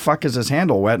 why the fuck is this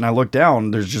handle wet? And I look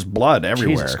down, there's just blood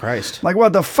everywhere. Jesus Christ. Like,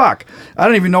 what the fuck? I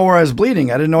didn't even know where I was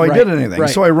bleeding. I didn't know I did anything.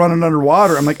 So I run it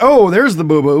underwater. I'm like, oh, there's the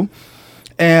boo-boo.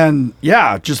 And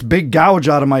yeah, just big gouge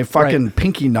out of my fucking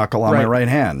pinky knuckle on my right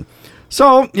hand.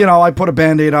 So, I put a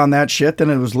Band-Aid on that shit. Then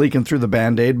it was leaking through the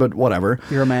Band-Aid, but whatever.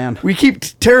 You're a man. We keep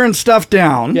tearing stuff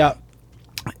down. Yeah.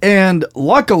 And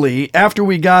luckily, after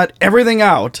we got everything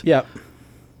out, because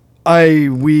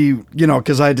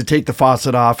I had to take the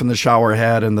faucet off and the shower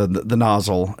head and the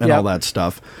nozzle and all that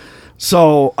stuff.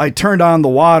 So I turned on the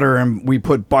water and we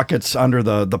put buckets under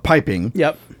the piping.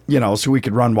 Yep. So we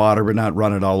could run water, but not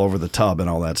run it all over the tub and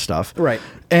all that stuff. Right.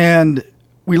 And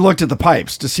we looked at the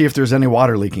pipes to see if there's any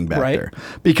water leaking back there.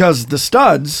 Because the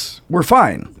studs were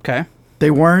fine. Okay. They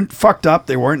weren't fucked up.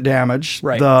 They weren't damaged.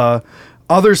 Right. The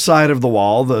other side of the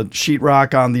wall, the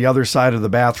sheetrock on the other side of the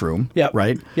bathroom. Yep.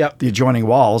 Right? Yep. The adjoining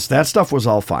walls, that stuff was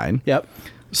all fine. Yep.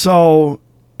 So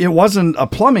it wasn't a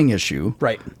plumbing issue.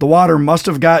 Right. The water must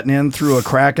have gotten in through a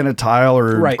crack in a tile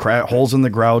or Right. holes in the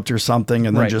grout or something,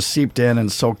 and then Right. just seeped in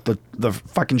and soaked the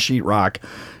fucking sheetrock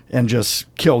and just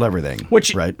killed everything.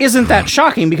 Which isn't that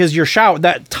shocking, because your shower,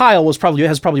 that tile has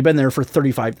probably been there for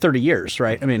 30 years,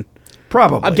 right? I mean,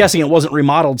 probably. I'm guessing it wasn't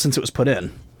remodeled since it was put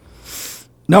in.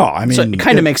 No, I mean, So it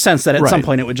kind of makes sense that at some right.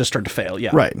 point it would just start to fail. Yeah.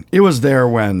 Right. It was there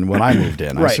when I moved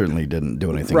in. I Right. certainly didn't do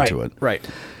anything Right. to it. Right.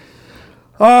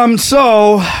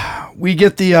 So we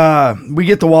get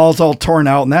the walls all torn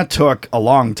out, and that took a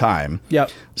long time.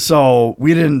 Yep. So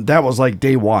we didn't. That was like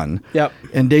day one. Yep.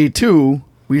 And day two,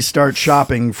 we start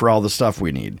shopping for all the stuff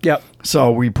we need. Yep.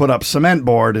 So we put up cement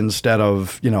board instead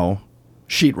of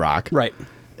sheetrock. Right.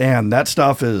 And that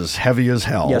stuff is heavy as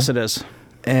hell. Yes, it is.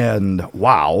 And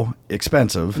wow,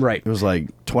 expensive. Right. It was like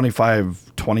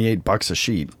 $28 a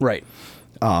sheet. Right.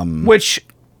 Which,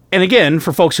 and again,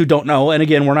 for folks who don't know, and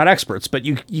again, we're not experts, but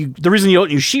the reason you don't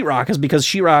use sheetrock is because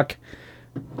sheetrock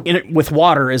with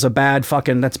water is that's bad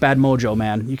mojo,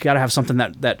 man. You got to have something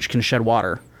that can shed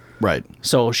water. Right.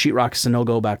 So sheetrock is a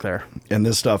no-go back there. And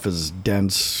this stuff is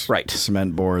dense. Right.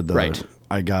 Cement board. Right.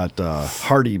 I got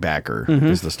Hardy Backer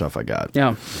is the stuff I got.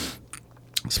 Yeah.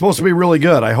 It's supposed to be really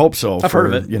good. I hope so. I've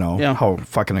heard of it. How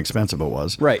fucking expensive it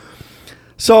was. Right.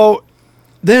 So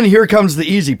then here comes the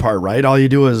easy part, right? All you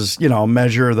do is,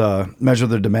 measure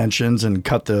the dimensions and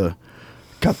cut the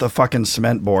fucking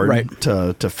cement board Right.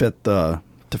 to fit the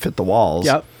walls.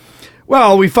 Yep.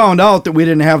 Well, we found out that we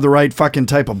didn't have the right fucking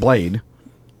type of blade.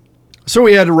 So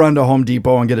we had to run to Home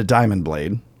Depot and get a diamond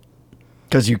blade.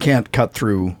 Because you can't cut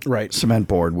through Right. cement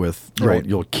board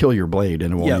you'll kill your blade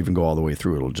and it won't Yep. even go all the way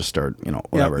through. It'll just start,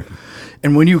 whatever. Yep.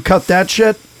 And when you cut that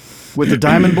shit with the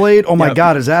diamond blade, oh my Yep.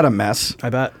 God, is that a mess? I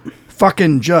bet.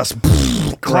 Fucking just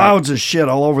clouds of shit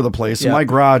all over the place. Yep. And my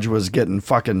garage was getting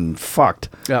fucking fucked.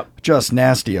 Yep. Just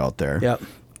nasty out there. Yep.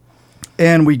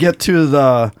 And we get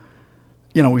to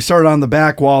we started on the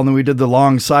back wall and then we did the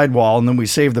long side wall and then we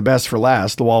saved the best for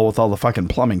last, the wall with all the fucking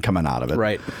plumbing coming out of it.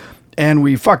 Right. And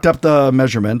we fucked up the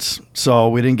measurements, so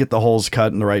we didn't get the holes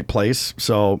cut in the right place.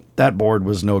 So that board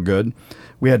was no good.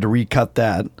 We had to recut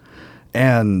that.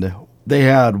 And they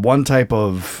had one type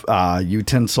of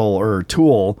utensil or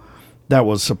tool that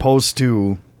was supposed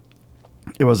to,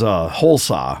 it was a hole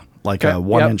saw, like a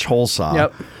 1-inch hole saw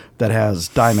that has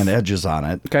diamond edges on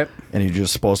it. Okay. And you're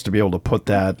just supposed to be able to put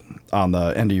that on the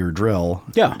end of your drill.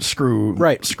 Yeah. Screw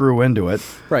into it.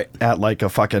 Right. At like a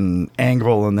fucking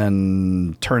angle and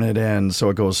then turn it in so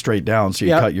it goes straight down. So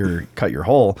you cut your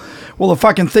hole. Well, the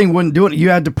fucking thing wouldn't do it. You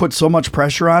had to put so much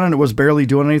pressure on it. And it was barely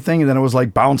doing anything. And then it was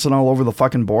like bouncing all over the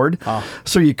fucking board. Oh.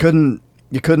 So you couldn't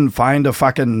find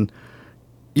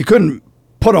you couldn't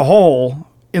put a hole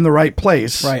in the right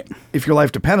place. Right. If your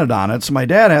life depended on it. So my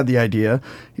dad had the idea.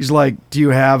 He's like, do you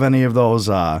have any of those,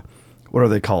 what are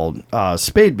they called?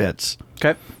 Spade bits.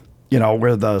 Okay.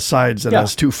 Where the sides that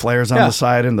has two flares on the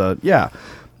side and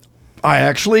I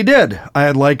actually did. I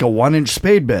had like a 1-inch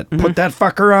spade bit. Mm-hmm. Put that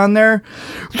fucker on there,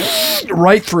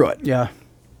 right through it. Yeah.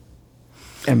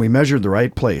 And we measured the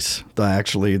right place.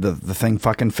 The thing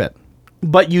fucking fit.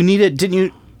 But you needed, didn't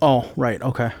you? Oh, right.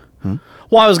 Okay.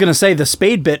 Well, I was going to say the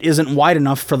spade bit isn't wide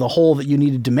enough for the hole that you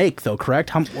needed to make, though. Correct?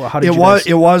 How did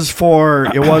it was for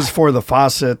the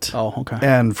faucet. Oh, okay.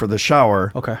 And for the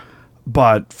shower. Okay.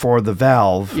 But for the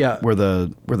valve, Yeah. where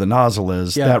the nozzle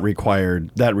is, Yeah. that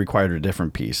required a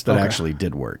different piece that actually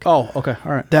did work. Oh, okay.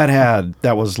 All right.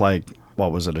 That was like,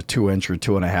 what was it, a 2-inch or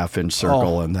 2.5-inch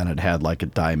circle, and then it had like a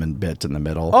diamond bit in the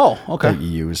middle. Oh, okay. That you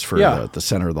use for Yeah. the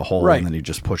center of the hole, Right. and then you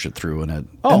just push it through, and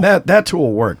Oh. and that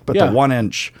tool worked, but Yeah. the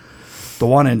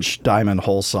 1-inch diamond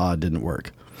hole saw didn't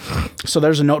work. So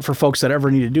there's a note for folks that ever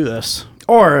need to do this.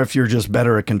 Or if you're just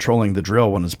better at controlling the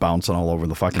drill when it's bouncing all over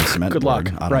the fucking cement Good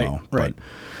board. luck. I don't Right, know. right.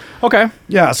 But Okay.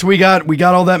 yeah, so we got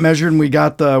all that measured, and we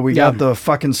got the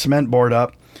fucking cement board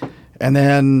up, and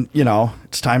then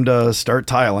it's time to start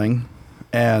tiling,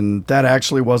 and that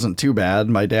actually wasn't too bad.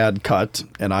 My dad cut,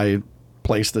 and I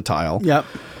placed the tile. Yep.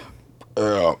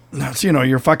 So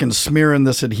you're fucking smearing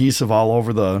this adhesive all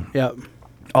over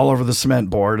the cement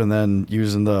board, and then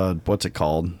using the what's it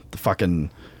called, the fucking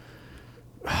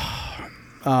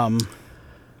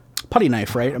putty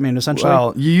knife, right? I mean, essentially.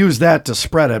 Well, you use that to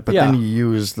spread it, but Yeah. then you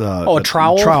use the a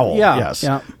trowel? Trowel, Yeah, yes,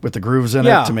 yeah. with the grooves in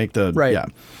Yeah, it to make the right. Yeah.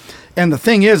 And the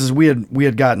thing is we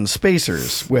had gotten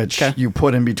spacers, which Okay. you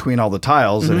put in between all the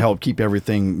tiles that help keep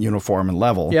everything uniform and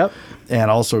level. Yep. And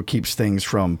also keeps things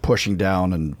from pushing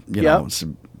down, and so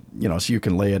you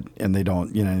can lay it and they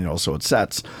don't, so it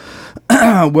sets.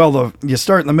 Well, you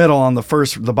start in the middle on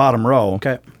the bottom row.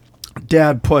 Okay.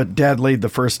 Dad laid the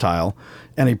first tile,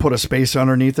 and he put a spacer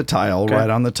underneath the tile right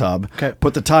on the tub,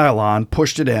 put the tile on,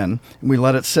 pushed it in, and we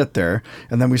let it sit there,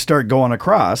 and then we start going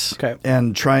across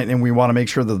and we want to make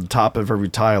sure that the top of every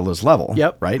tile is level.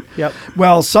 Right?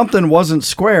 Well, something wasn't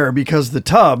square because the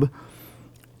tub,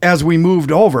 as we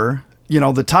moved over,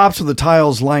 the tops of the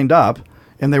tiles lined up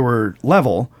and they were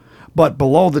level, but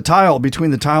below the tile,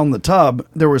 between the tile and the tub,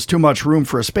 there was too much room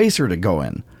for a spacer to go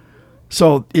in.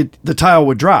 So the tile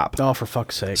would drop. Oh, for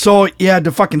fuck's sake. So you had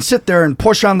to fucking sit there and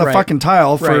push on the fucking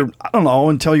tile for, I don't know,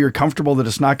 until you're comfortable that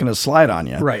it's not going to slide on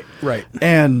you. Right.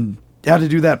 And you had to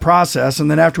do that process.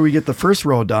 And then after we get the first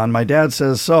row done, my dad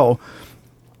says, so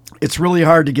it's really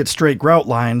hard to get straight grout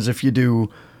lines if you do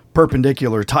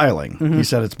perpendicular tiling. He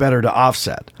said it's better to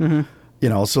offset.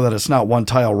 So that it's not one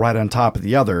tile right on top of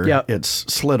the other. It's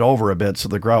slid over a bit so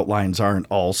the grout lines aren't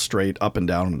all straight up and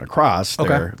down and across.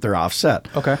 They're offset.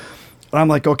 And I'm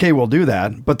like, okay, we'll do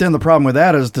that. But then the problem with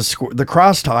that is the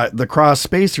cross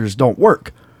spacers don't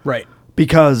work. Right.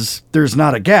 Because there's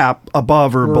not a gap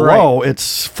above or below.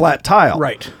 It's flat tile.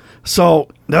 Right. So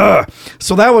that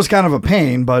was kind of a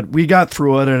pain, but we got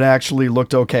through it and it actually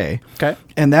looked okay.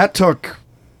 And that took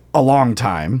a long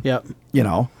time.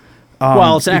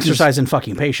 Well, it's an exercise in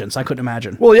fucking patience. I couldn't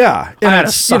imagine. Well, yeah. And I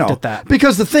sucked at that.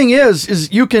 Because the thing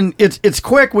is you can, it's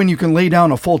quick when you can lay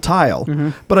down a full tile,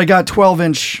 but I got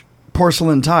 12-inch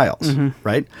porcelain tiles,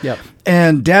 right?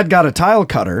 And Dad got a tile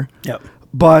cutter,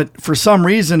 but for some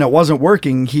reason it wasn't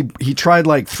working. He tried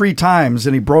like 3 times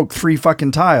and he broke 3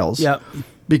 fucking tiles.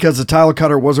 Because the tile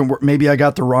cutter wasn't, maybe I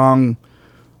got the wrong,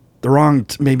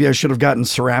 maybe I should have gotten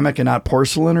ceramic and not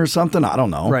porcelain or something. I don't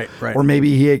know. Right. Or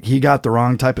maybe he got the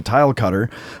wrong type of tile cutter.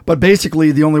 But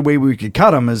basically the only way we could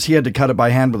cut them is he had to cut it by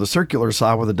hand with a circular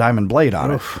saw with a diamond blade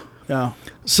on it. Yeah.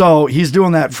 So he's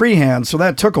doing that freehand. So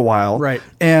that took a while. Right.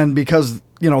 And because,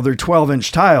 they're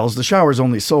 12-inch tiles, the shower's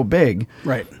only so big.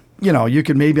 Right. You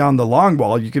could maybe on the long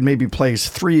wall, you could maybe place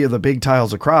 3 of the big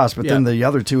tiles across, but then the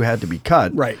other 2 had to be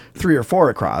cut. Right. 3 or 4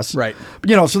 across. Right.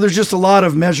 So there's just a lot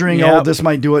of measuring. Oh, this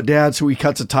might do it, Dad. So he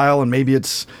cuts a tile and maybe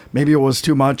it was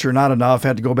too much or not enough.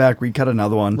 Had to go back, recut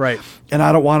another one. Right. And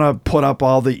I don't want to put up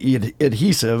all the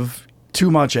adhesive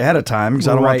too much ahead of time because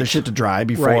I don't want the shit to dry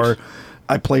before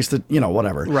I place it,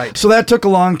 whatever. Right. So that took a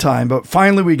long time, but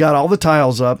finally we got all the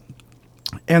tiles up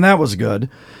and that was good.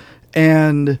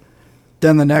 And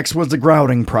then the next was the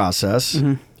grouting process,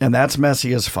 and that's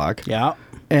messy as fuck. Yeah.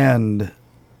 And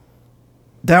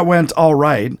that went all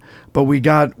right, but we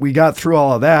got through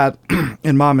all of that,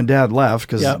 and Mom and Dad left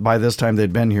because by this time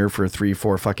they'd been here for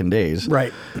 3-4 fucking days.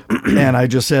 Right. And I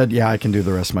just said, I can do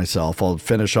the rest myself. I'll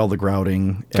finish all the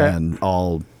grouting, and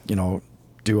I'll,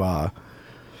 do a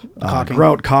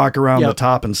grout caulk around the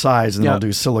top and sides, and I'll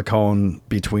do silicone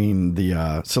between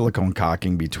the silicone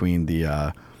caulking between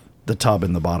the tub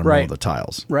and the bottom row of the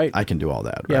tiles. Right. I can do all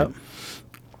that. Right.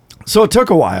 So it took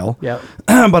a while. Yeah.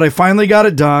 But I finally got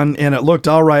it done and it looked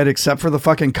all right except for the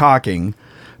fucking caulking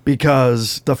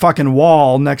because the fucking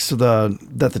wall next to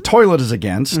that the toilet is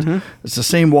against, it's the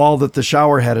same wall that the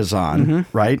shower head is on,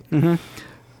 right?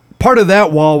 Part of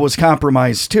that wall was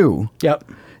compromised too.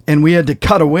 And we had to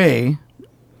cut away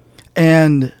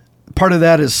and part of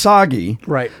that is soggy.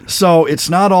 Right. So it's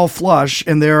not all flush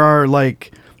and there are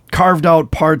like carved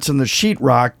out parts in the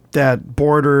sheetrock that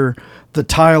border the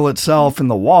tile itself and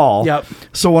the wall.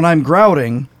 So when I'm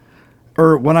grouting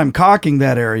or when I'm caulking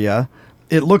that area,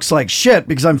 it looks like shit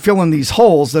because I'm filling these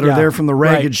holes that are there from the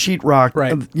ragged sheetrock,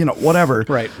 whatever.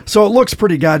 Right. So it looks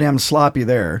pretty goddamn sloppy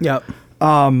there.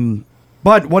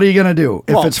 But what are you going to do?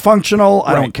 If it's functional,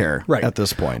 I don't care at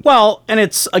this point. Well, and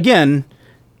it's, again,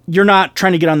 you're not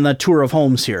trying to get on the tour of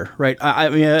homes here, right? I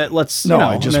mean, I just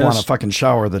want a fucking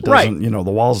shower that doesn't,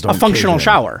 the walls don't. A functional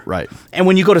shower, right? And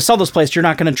when you go to sell this place, you're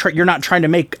not going to. You're not trying to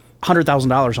make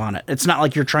 $100,000 on it. It's not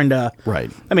like you're trying to. Right.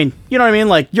 I mean, you know what I mean?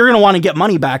 Like you're going to want to get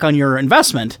money back on your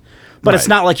investment, but it's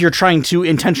not like you're trying to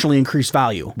intentionally increase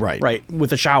value. Right. Right.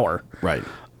 With a shower. Right.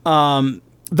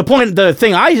 The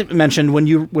thing I mentioned when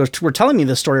you were telling me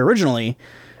this story originally,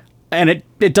 and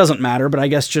it doesn't matter, but I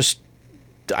guess just.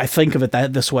 I think of it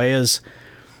this way is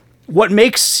what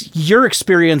makes your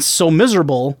experience so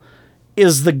miserable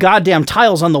is the goddamn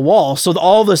tiles on the wall. So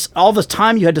all this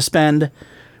time you had to spend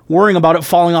worrying about it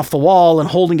falling off the wall and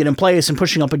holding it in place and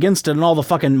pushing up against it and all the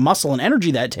fucking muscle and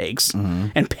energy that takes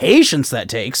and patience that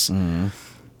takes.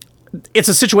 It's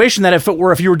a situation that if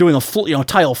you were doing a full,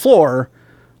 tile floor,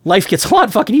 life gets a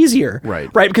lot fucking easier.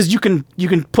 Right. Because you can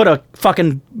put a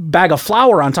fucking bag of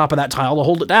flour on top of that tile to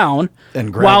hold it down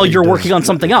and while you're working on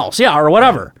something else. Yeah, or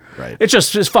whatever. Right. It's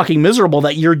just fucking miserable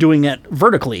that you're doing it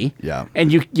vertically. Yeah.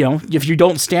 And if you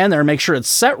don't stand there and make sure it's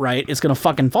set right, it's going to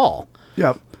fucking fall.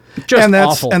 Yep. Just and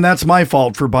that's awful. and that's my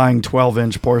fault for buying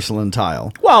 12-inch porcelain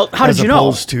tile. Well, how did you know?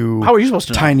 As opposed to how are you supposed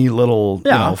to know? Tiny little,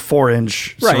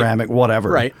 4-inch Right. ceramic, whatever.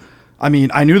 Right. I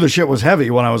mean, I knew the shit was heavy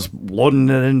when I was loading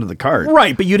it into the cart.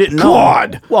 Right, but you didn't know.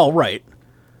 God. Well, right.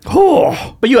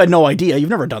 Oh. But you had no idea. You've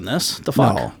never done this. The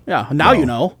fuck? No. Yeah, now No. you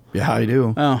know. Yeah, I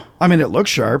do. Oh. I mean, it looks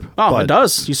sharp. Oh, but, it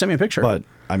does. You sent me a picture. But,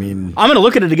 I mean... I'm going to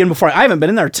look at it again before... I haven't been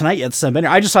in there tonight yet since I've been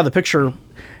here. I just saw the picture. And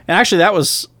actually, that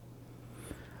was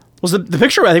the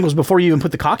picture, I think, was before you even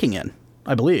put the caulking in,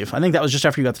 I believe. I think that was just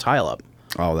after you got the tile up.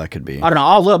 Oh, that could be. I don't know.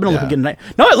 I'm going to look again tonight.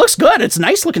 No, it looks good. It's a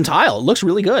nice looking tile. It looks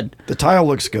really good. The tile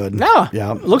looks good. Yeah.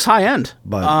 Yeah. It looks high end.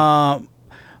 But...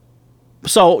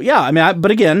 So, yeah, I mean,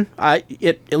 but again, at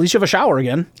least you have a shower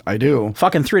again. I do.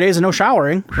 Fucking 3 days of no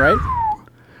showering, right?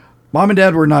 Mom and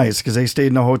Dad were nice because they stayed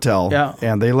in a hotel. Yeah.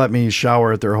 And they let me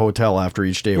shower at their hotel after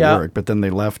each day of work. But then they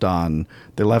left on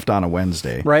a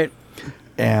Wednesday. Right.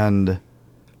 And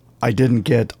I didn't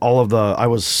get I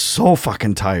was so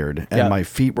fucking tired. And my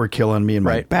feet were killing me and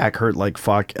my back hurt like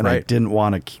fuck. And I didn't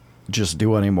want to just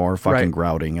do any more fucking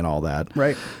grouting and all that.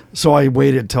 Right. So I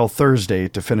waited till Thursday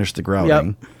to finish the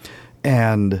grouting. Yep.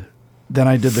 And then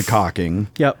I did the caulking.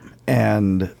 Yep.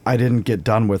 And I didn't get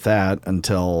done with that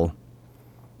until,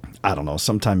 I don't know,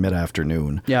 sometime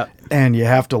mid-afternoon. Yeah. And you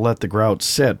have to let the grout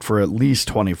sit for at least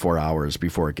 24 hours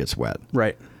before it gets wet.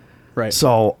 Right. Right.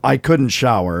 So I couldn't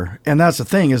shower. And that's the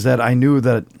thing, is that I knew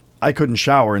that I couldn't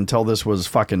shower until this was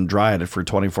fucking dried for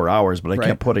 24 hours, but I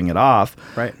kept putting it off.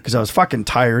 Right. Because I was fucking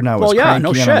tired and I was cranky no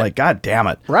and shit. I'm like, God damn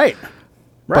it. Right.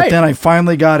 Right. But then I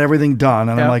finally got everything done,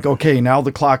 and I'm like, okay, now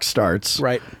the clock starts.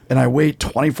 Right. And I wait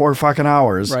 24 fucking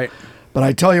hours. Right. But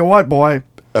I tell you what, boy,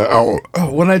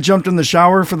 when I jumped in the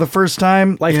shower for the first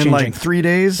time in like 3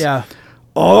 days. Yeah.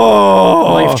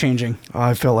 Oh. Life-changing.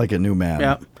 I felt like a new man.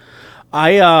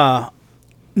 Yeah.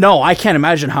 No, I can't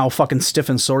imagine how fucking stiff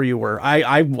and sore you were.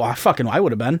 I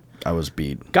would have been. I was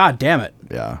beat. God damn it.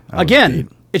 Yeah.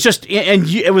 Again, it's just,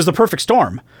 it was the perfect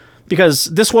storm. Because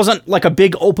this wasn't like a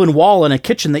big open wall in a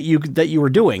kitchen that you were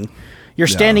doing. You're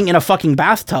standing in a fucking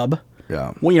bathtub.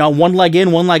 Yeah. One leg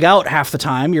in, one leg out half the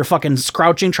time. You're fucking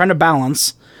crouching, trying to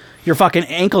balance. Your fucking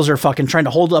ankles are fucking trying to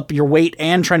hold up your weight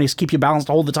and trying to keep you balanced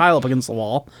to hold the tile up against the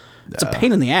wall. It's a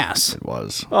pain in the ass. It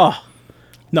was. Oh.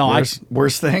 No,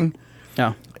 worst thing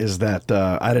yeah. is that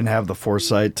I didn't have the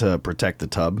foresight to protect the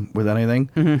tub with anything.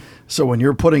 Mm-hmm. So when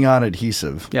you're putting on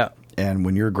adhesive and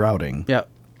when you're grouting,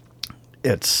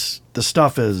 the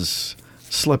stuff is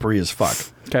slippery as fuck.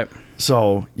 Okay.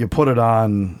 So you put it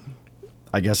on,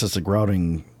 I guess it's a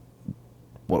grouting,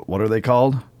 what are they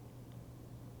called?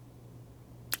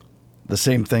 The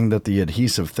same thing that the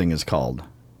adhesive thing is called.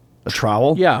 A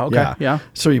trowel? Yeah, okay. Yeah.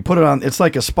 So you put it on, it's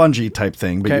like a spongy type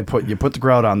thing, but you put the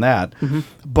grout on that. Mm-hmm.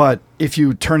 But if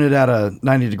you turn it at a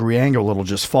 90-degree angle, it'll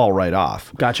just fall right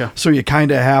off. Gotcha. So you kind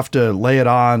of have to lay it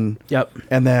on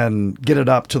and then get it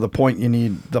up to the point you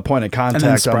need, the point of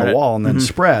contact on the wall, and then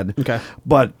spread. Okay.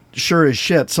 But sure as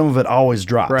shit, some of it always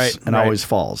drops and always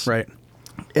falls. Right.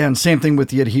 And same thing with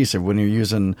the adhesive when you're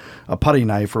using a putty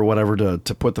knife or whatever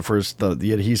to put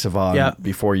the adhesive on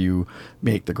before you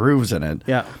make the grooves in it.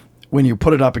 Yeah. When you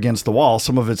put it up against the wall,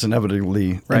 some of it's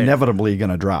inevitably going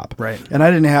to drop. Right. And I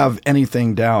didn't have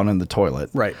anything down in the toilet.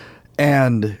 Right.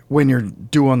 And when you're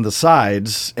doing the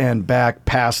sides and back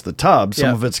past the tub,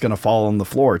 some of it's going to fall on the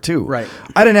floor too. Right.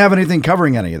 I didn't have anything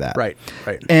covering any of that. Right.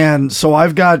 Right. And so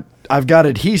I've got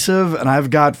adhesive and I've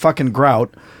got fucking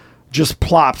grout just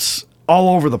plops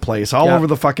all over the place, all over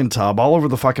the fucking tub, all over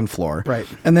the fucking floor. Right.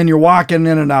 And then you're walking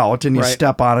in and out and you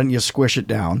step on it and you squish it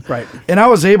down. Right. And I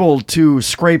was able to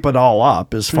scrape it all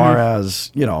up as far as,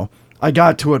 I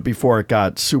got to it before it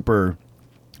got super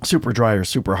dry or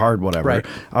super hard, whatever. Right.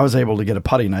 I was able to get a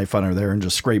putty knife under there and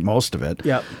just scrape most of it.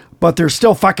 Yep. But there's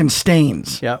still fucking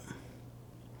stains. Yep.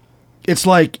 It's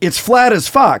like, it's flat as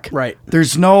fuck. Right.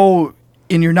 There's no...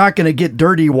 And you're not going to get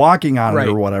dirty walking on it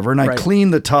or whatever. And I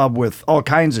cleaned the tub with all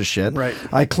kinds of shit. Right.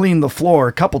 I cleaned the floor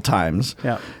a couple times.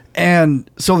 Yeah.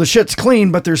 And so the shit's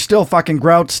clean, but there's still fucking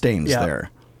grout stains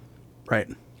there. Right.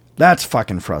 That's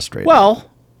fucking frustrating.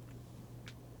 Well,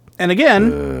 and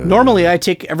again, normally I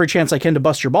take every chance I can to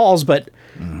bust your balls, but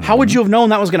how would you have known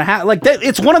that was going to happen? Like,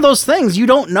 it's one of those things you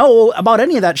don't know about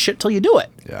any of that shit till you do it.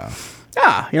 Yeah.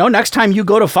 Yeah, next time you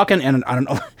go to fucking, and I don't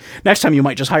know, next time you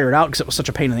might just hire it out because it was such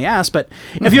a pain in the ass, but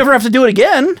if you ever have to do it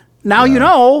again, now you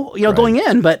know, going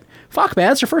in, but fuck,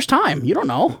 man, it's your first time. You don't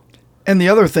know. And the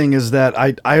other thing is that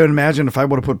I would imagine if I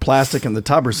would have put plastic in the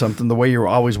tub or something, the way you're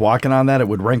always walking on that, it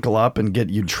would wrinkle up and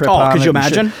you'd trip on it. Oh, could you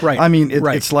imagine? Right. I mean,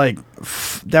 it's like,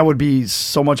 that would be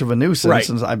so much of a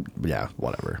nuisance. Right. Yeah,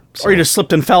 whatever. So. Or you just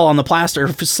slipped and fell on the plastic,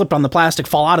 or slipped on the plastic,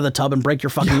 fall out of the tub and break your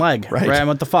fucking leg. Right.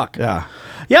 What the fuck? Yeah.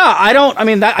 Yeah, I don't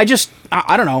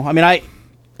know. I mean,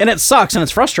 and it sucks and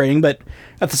it's frustrating, but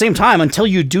at the same time, until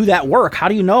you do that work, how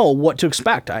do you know what to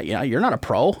expect? You're not a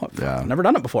pro. I've never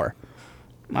done it before.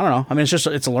 I don't know. I mean,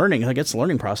 it's a learning. Like, it's a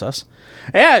learning process.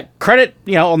 Yeah, credit,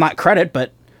 not credit,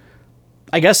 but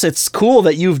I guess it's cool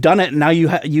that you've done it and now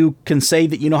you can say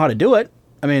that you know how to do it.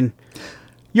 I mean,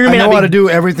 I know how to do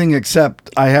everything except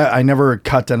I never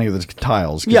cut any of the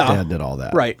tiles because Dad did all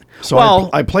that. Right. So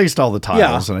I placed all the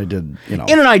tiles and I did, In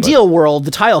an ideal world,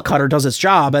 the tile cutter does its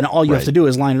job and all you have to do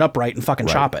is line it up right and fucking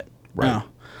chop it. Right.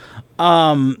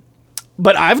 Yeah.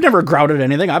 But I've never grouted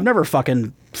anything. I've never I've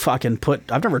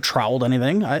never troweled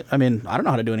anything. I mean, I don't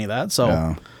know how to do any of that.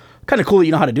 So kind of cool that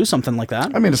you know how to do something like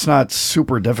that. I mean, it's not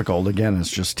super difficult. Again, it's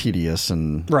just tedious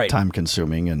and time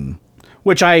consuming and.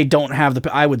 Which I don't have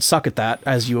I would suck at that,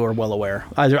 as you are well aware.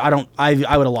 I would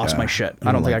have lost my shit.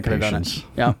 I don't think I could have done it.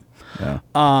 Yeah. Yeah.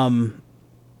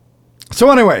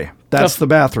 So anyway, that's the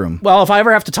bathroom. Well, if I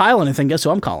ever have to tile anything, guess who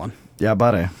I'm calling? Yeah,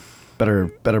 buddy.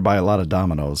 Better buy a lot of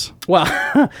dominoes. Well,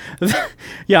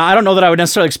 yeah, I don't know that I would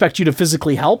necessarily expect you to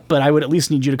physically help, but I would at least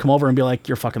need you to come over and be like,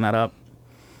 you're fucking that up.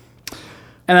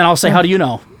 And then I'll say, how do you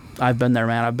know? I've been there,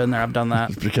 man. I've been there. I've done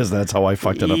that. Because that's how I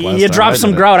fucked it up last time. You dropped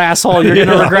some grout, asshole. You're going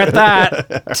to regret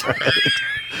that.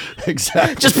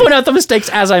 Exactly. Just point out the mistakes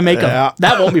as I make them.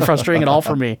 That won't be frustrating at all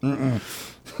for me.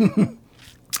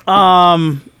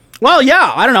 Well,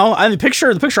 yeah, I don't know. The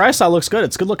picture I saw looks good.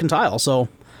 It's a good looking tile. So,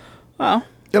 well,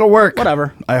 it'll work.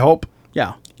 Whatever. I hope.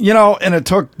 Yeah. And it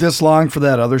took this long for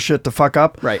that other shit to fuck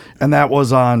up. Right. And that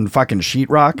was on fucking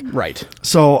sheetrock. Right.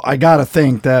 So I got to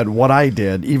think that what I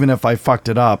did, even if I fucked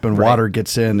it up and water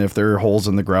gets in, if there are holes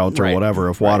in the grout or whatever,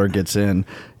 if water gets in,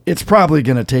 it's probably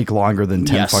going to take longer than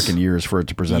 10 fucking years for it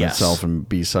to present itself and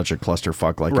be such a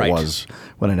clusterfuck like it was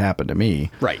when it happened to me.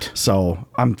 Right. So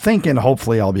I'm thinking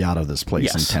hopefully I'll be out of this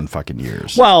place in 10 fucking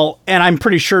years. Well, and I'm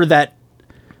pretty sure that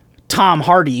Tom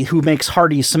Hardy, who makes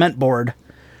Hardy cement board,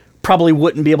 probably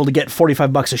wouldn't be able to get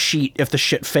 $45 a sheet if the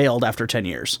shit failed after 10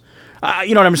 years.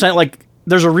 You know what I'm saying? Like,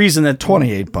 there's a reason that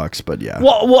 $28, but yeah.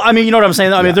 Well, I mean, you know what I'm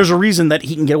saying? I mean, there's a reason that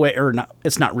he can get away, or not.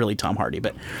 It's not really Tom Hardy,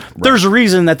 but there's a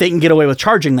reason that they can get away with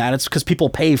charging that. It's because people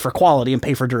pay for quality and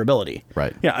pay for durability.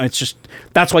 Right. Yeah, it's just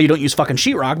that's why you don't use fucking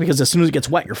sheetrock, because as soon as it gets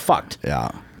wet, you're fucked. Yeah.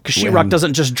 Because sheetrock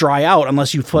doesn't just dry out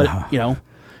unless you put,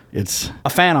 it's a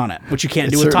fan on it, which you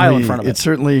can't do with tile in front of it. It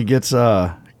certainly gets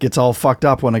all fucked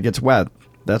up when it gets wet.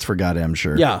 That's for goddamn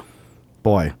sure. Yeah.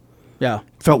 Boy. Yeah.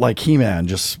 Felt like He-Man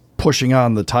just pushing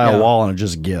on the tile wall and it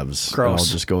just gives. Gross. It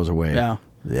all just goes away. Yeah.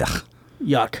 Ugh.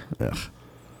 Yuck. Ugh.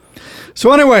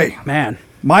 So anyway. Man.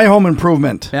 My home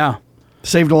improvement. Yeah.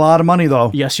 Saved a lot of money though.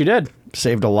 Yes, you did.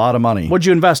 Saved a lot of money. What'd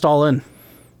you invest all in?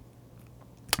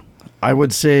 I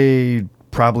would say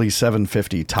probably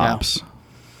 $750 tops. Yeah.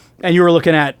 And you were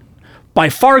looking at by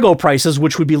Fargo prices,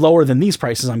 which would be lower than these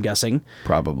prices, I'm guessing.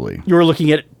 Probably. You were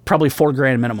looking at probably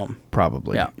 $4,000 minimum.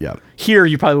 Probably. Yeah. Yeah. Here,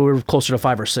 you probably were closer to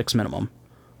 5 or 6 minimum.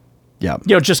 Yeah.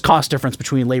 Just cost difference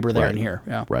between labor there and here.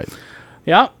 Yeah. Right.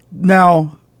 Yeah.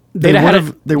 Now, they would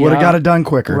have got it done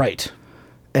quicker. Right.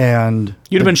 And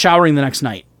you'd have been showering the next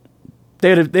night.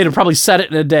 They'd have probably set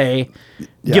it in a day,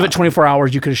 give it 24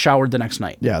 hours, you could have showered the next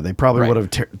night. Yeah, they probably would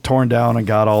have torn down and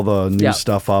got all the new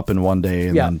stuff up in one day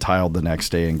and then tiled the next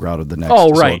day and grouted the next. Oh,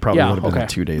 right. So it probably would have been a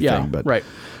 2-day thing.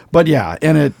 But yeah,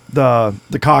 and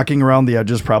the caulking around the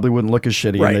edges probably wouldn't look as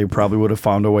shitty, and they probably would have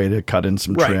found a way to cut in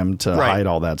some trim to hide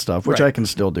all that stuff, which I can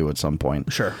still do at some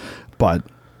point. Sure. But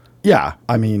yeah,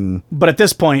 I mean... But at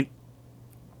this point,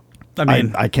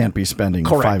 I can't be spending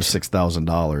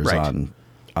 $5,000-$6,000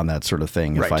 on that sort of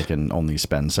thing if I can only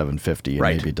spend $750 and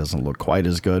maybe it doesn't look quite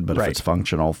as good, but if it's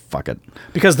functional, fuck it.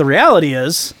 Because the reality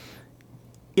is,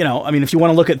 if you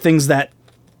want to look at things that,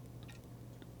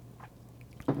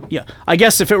 I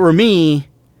guess if it were me,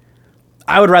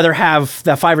 I would rather have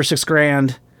that $5 or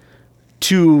 $6,000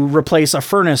 to replace a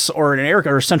furnace or an air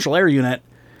or a central air unit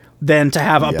than to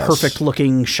have a perfect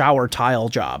looking shower tile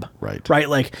job. Right.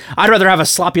 Like, I'd rather have a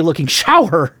sloppy looking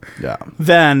shower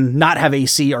than not have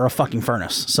AC or a fucking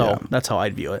furnace. So that's how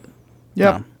I'd view it.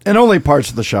 Yeah. And only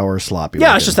parts of the shower are sloppy.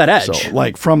 Yeah, it's just that edge. So,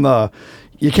 like,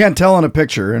 you can't tell in a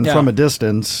picture, and from a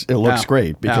distance, it looks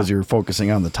great because you're focusing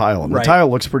on the tile. And the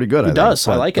tile looks pretty good. It does.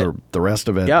 I like it. The rest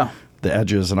of it, the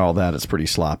edges and all that, it's pretty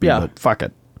sloppy, but fuck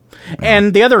it.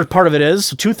 And the other part of it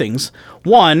is two things.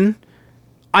 One,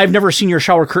 I've never seen your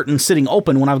shower curtain sitting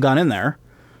open when I've gone in there.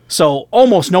 So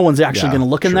almost no one's actually going to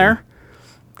look in there.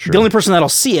 Sure. The only person that'll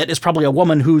see it is probably a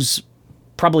woman who's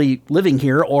probably living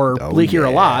here or live here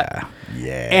a lot.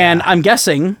 Yeah. And I'm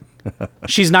guessing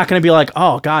she's not going to be like,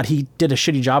 oh, God, he did a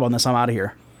shitty job on this. I'm out of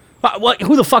here.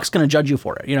 Who the fuck's going to judge you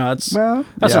for it? That's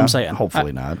what I'm saying.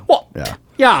 Hopefully not. Well,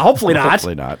 yeah, hopefully not.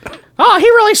 Hopefully not. Oh, he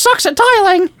really sucks at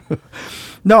tiling.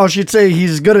 No, she'd say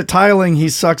he's good at tiling. He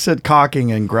sucks at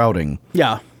caulking and grouting.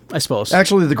 Yeah, I suppose.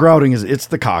 Actually, the grouting it's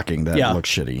the caulking that looks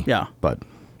shitty. Yeah. But,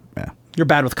 yeah. You're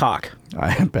bad with cock.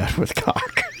 I am bad with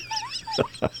cock.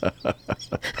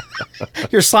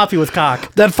 You're sloppy with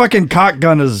cock. That fucking cock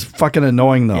gun is fucking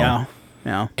annoying, though. Yeah.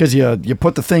 Yeah. Because you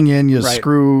put the thing in, you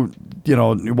screw,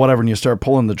 whatever, and you start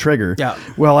pulling the trigger. Yeah.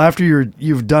 Well, after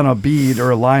you've done a bead or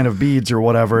a line of beads or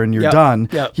whatever, and you're done,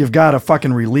 you've got to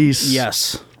fucking release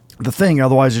the thing.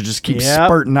 Otherwise, it just keeps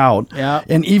spurting out. Yeah.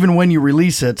 And even when you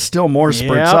release it, still more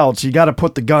spurts out. So you got to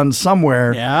put the gun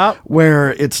somewhere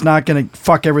where it's not going to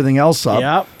fuck everything else up.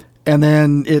 Yeah. And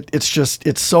then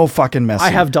it's so fucking messy. I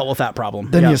have dealt with that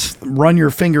problem. Then you run your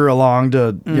finger along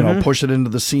to, push it into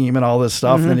the seam and all this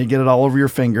stuff. And then you get it all over your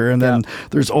finger. And then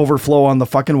there's overflow on the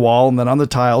fucking wall. And then on the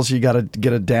tiles, you got to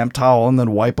get a damp towel and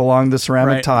then wipe along the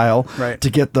ceramic tile to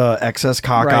get the excess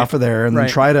caulk off of there. And then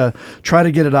try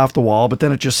to get it off the wall. But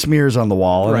then it just smears on the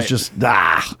wall. And it's just,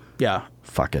 yeah.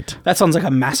 Fuck it. That sounds like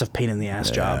a massive pain in the ass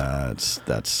job.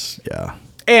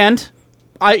 And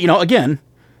again,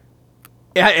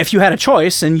 if you had a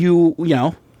choice and you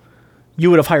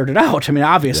would have hired it out. I mean,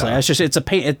 obviously, it's a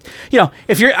pain.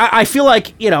 I feel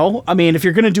like, if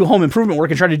you're going to do home improvement work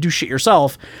and try to do shit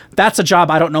yourself, that's a job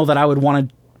I don't know that I would want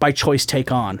to by choice take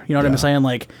on. You know what I'm saying?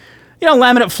 Like,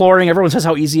 laminate flooring, everyone says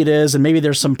how easy it is. And maybe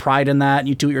there's some pride in that and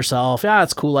you do it yourself. Yeah,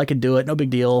 it's cool. I could do it. No big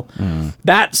deal.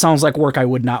 That sounds like work I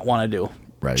would not want to do.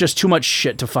 Right. Just too much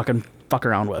shit to fucking fuck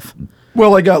around with.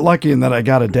 Well, I got lucky in that I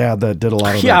got a dad that did a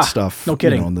lot of that stuff. No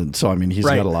kidding. So, I mean, he's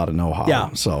got a lot of know-how.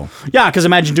 Yeah. So. Yeah, because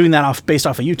imagine doing that based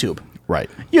off of YouTube. Right.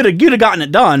 You'd have gotten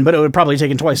it done, but it would probably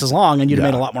taken twice as long, and you'd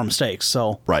have made a lot more mistakes.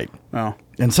 So. Right. Oh.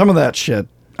 And some of that shit,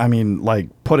 I mean, like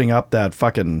putting up that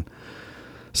fucking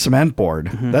cement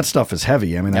board, that stuff is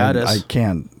heavy. I mean, I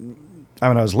can't. I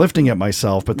mean, I was lifting it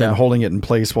myself, but then holding it in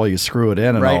place while you screw it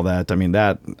in and all that. I mean,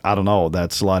 I don't know.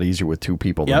 That's a lot easier with two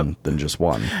people than just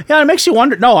one. Yeah, it makes you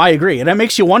wonder. No, I agree. And it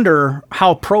makes you wonder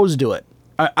how pros do it.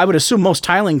 I would assume most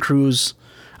tiling crews,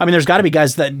 I mean, there's got to be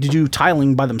guys that do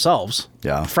tiling by themselves.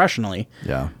 Yeah. Professionally.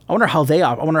 Yeah. I wonder how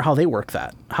they work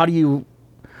that. How do you...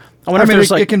 I mean,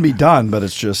 it can be done, but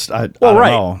it's just, I don't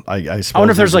know. I suppose I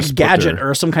wonder if there's like a gadget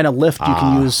or some kind of lift you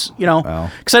can use,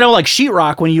 Because I know like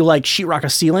sheetrock, when you like sheetrock a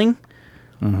ceiling...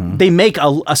 They make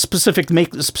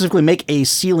specifically make a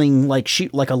ceiling like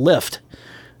a lift.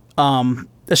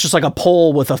 It's just like a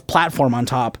pole with a platform on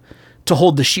top to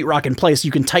hold the sheetrock in place.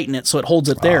 You can tighten it so it holds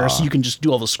it there, so you can just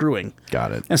do all the screwing.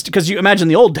 Got it. Because you imagine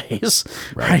the old days,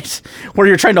 right? Where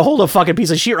you're trying to hold a fucking piece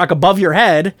of sheetrock above your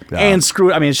head and screw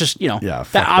it. I mean, it's just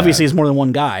that obviously is more than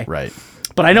one guy, right?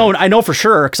 But I know for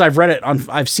sure because I've read it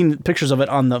I've seen pictures of it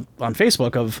on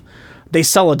Facebook of. They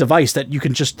sell a device that you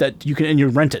can and you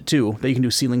rent it too, that you can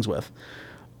do ceilings with.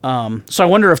 So I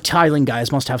wonder if tiling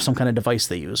guys must have some kind of device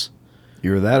they use.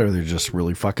 Either that or they're just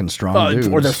really fucking strong dudes.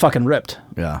 Or they're fucking ripped.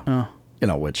 Yeah.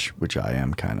 Which I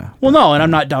am kind of. Well, no, and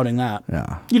I'm not doubting that.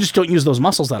 Yeah. You just don't use those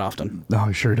muscles that often. No,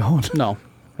 I sure don't. No.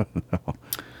 No.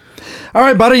 All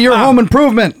right, buddy, your home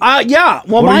improvement. Yeah.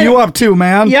 Well, what are you up to,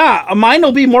 man? Yeah, mine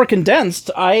will be more condensed.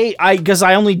 Because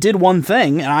I only did one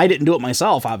thing, and I didn't do it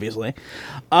myself, obviously.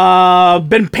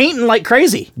 Been painting like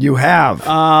crazy. You have.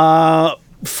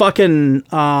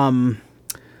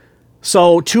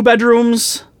 So 2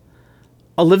 bedrooms,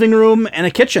 a living room, and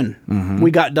a kitchen. We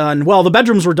got done. Well, the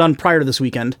bedrooms were done prior to this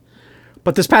weekend,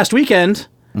 but this past weekend,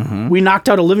 we knocked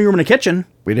out a living room and a kitchen.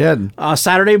 We did.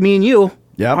 Saturday, me and you.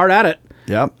 Yep. Hard at it.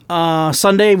 Yep.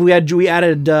 Sunday, we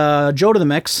added Joe to the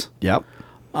mix. Yep.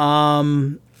 We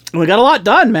got a lot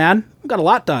done, man. We got a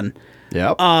lot done.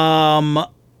 Yep.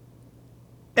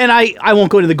 And I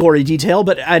won't go into the gory detail,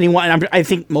 but I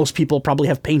think most people probably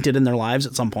have painted in their lives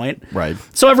at some point. Right.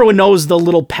 So everyone knows the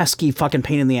little pesky fucking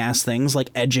pain in the ass things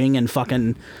like edging and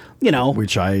fucking,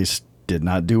 Which I did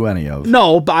not do any of.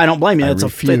 No, but I don't blame you.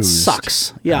 It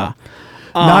sucks. Yeah.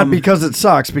 Not because it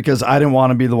sucks, because I didn't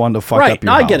want to be the one to fuck up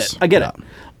your house. I get it.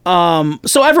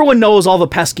 So everyone knows all the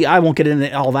pesky. I won't get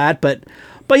into all that, but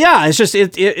yeah, it's just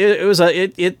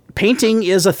painting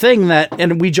is a thing that,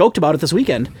 and we joked about it this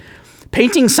weekend.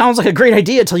 Painting sounds like a great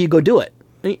idea until you go do it.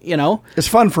 you know. It's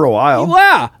fun for a while.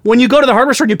 Yeah. When you go to the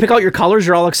hardware store and you pick out your colors,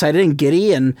 you're all excited and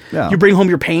giddy, and you bring home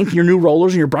your paint and your new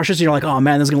rollers and your brushes, and you're like, oh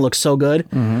man, this is going to look so good.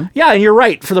 Mm-hmm. Yeah, and you're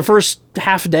right. For the first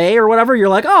half day or whatever, you're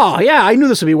like, oh yeah, I knew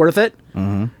this would be worth it.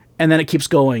 Mm-hmm. And then it keeps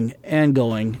going and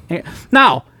going.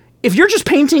 Now, if you're just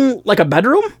painting like a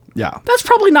bedroom, that's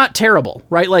probably not terrible,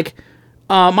 right? Like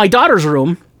my daughter's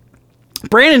room,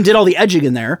 Brandon did all the edging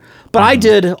in there, but I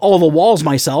did all the walls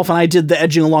myself, and I did the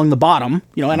edging along the bottom,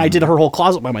 you know, and I did her whole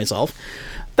closet by myself.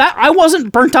 That I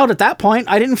wasn't burnt out at that point.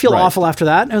 I didn't feel awful after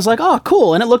that. It was like, oh,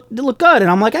 cool, and it looked good,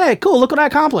 and I'm like, hey, cool, look what I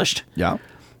accomplished. Yeah.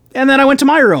 And then I went to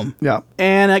my room. Yeah.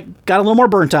 And I got a little more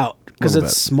burnt out because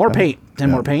it's more paint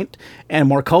and more paint and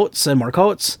more coats and more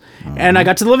coats. And I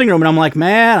got to the living room and I'm like,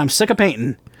 man, I'm sick of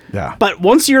painting. Yeah. But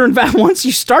once once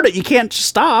you start it, you can't just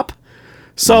stop.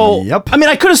 So, I mean,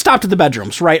 I could have stopped at the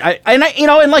bedrooms, right?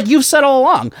 And like you've said all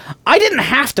along, I didn't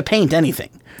have to paint anything.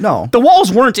 No. The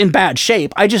walls weren't in bad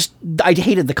shape. I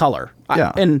hated the color.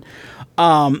 Yeah. And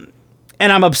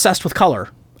I'm obsessed with color.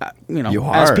 You know, you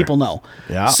as people know.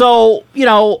 Yeah. So,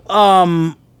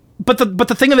 but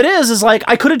the thing of it is like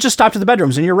I could have just stopped at the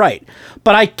bedrooms, and you're right.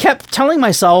 But I kept telling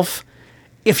myself,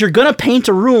 if you're gonna paint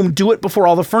a room, do it before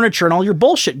all the furniture and all your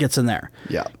bullshit gets in there.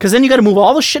 Yeah. Because then you got to move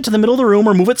all the shit to the middle of the room,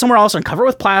 or move it somewhere else and cover it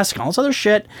with plastic and all this other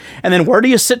shit. And then where do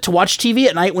you sit to watch TV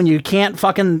at night when you can't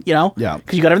fucking, Yeah.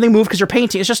 Because you got everything moved because you're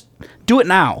painting. It's just do it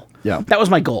now. Yeah. That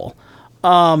was my goal.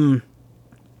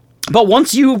 But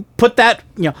once you put that,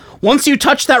 once you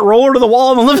touch that roller to the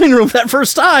wall in the living room that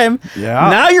first time,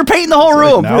 now you're painting the whole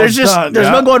room. There's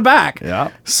no going back.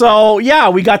 Yeah. So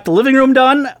we got the living room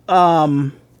done.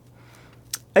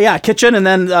 Kitchen, and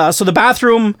then so the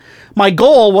bathroom. My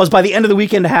goal was by the end of the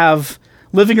weekend to have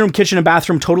living room, kitchen, and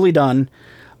bathroom totally done,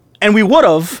 and we would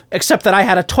have, except that I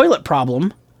had a toilet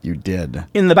problem. You did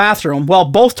in the bathroom. Well,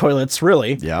 both toilets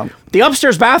really. Yeah. The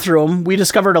upstairs bathroom, we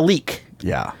discovered a leak.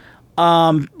 Yeah.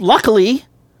 Luckily,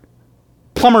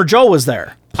 Plumber Joe was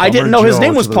there. I didn't know his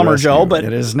name was Plumber Joe, but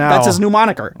it is now. That's his new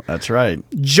moniker. That's right.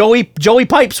 Joey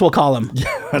Pipes, we'll call him.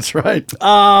 Yeah, that's right.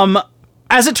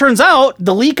 As it turns out,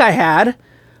 the leak I had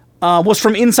was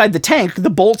from inside the tank. The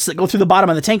bolts that go through the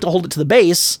bottom of the tank to hold it to the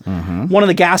base. Mm-hmm. One of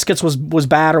the gaskets was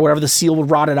bad or whatever. The seal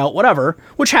would rotted out, whatever,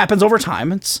 which happens over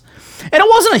time. And it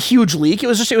wasn't a huge leak. It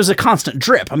was a constant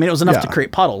drip. I mean, it was enough to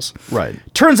create puddles. Right.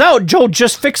 Turns out Joe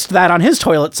just fixed that on his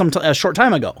toilet a short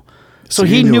time ago. So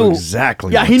he knew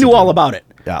exactly. Yeah, he knew all about it.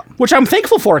 Yeah. Which I'm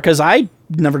thankful for because I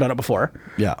never done it before.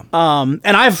 Yeah. And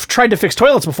I've tried to fix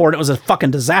toilets before and it was a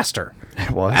fucking disaster. It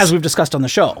was. As we've discussed on the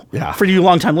show. Yeah. For you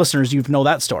longtime listeners, you know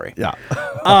that story. Yeah.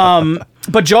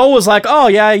 But Joe was like, oh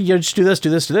yeah, you just do this,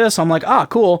 do this, do this. I'm like,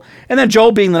 cool. And then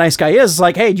Joe, being the nice guy is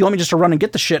like, hey, do you want me just to run and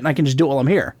get the shit and I can just do it while I'm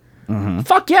here? Mm-hmm.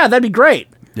 Fuck yeah, that'd be great.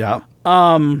 Yeah.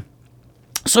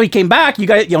 So he came back. You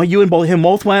guys, you and him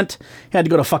both went. He had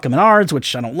to go to fucking Menards,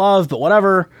 which I don't love, but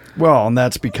whatever. Well, and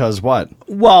that's because what?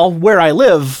 Well, where I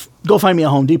live, go find me a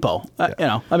Home Depot.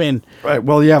 I mean. Right.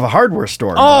 Well, you have a hardware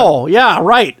store. Oh, yeah,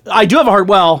 right. I do have a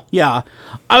well, yeah.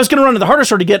 I was going to run to the hardware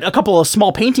store to get a couple of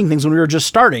small painting things when we were just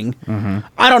starting. Mm-hmm.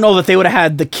 I don't know that they would have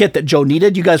had the kit that Joe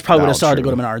needed. You guys probably would have started to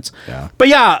go to Menards. Yeah. But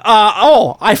yeah,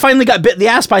 I finally got bit in the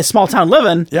ass by small town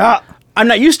living. Yeah. I'm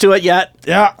not used to it yet.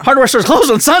 Yeah. Hardware stores closed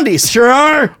on Sundays. Sure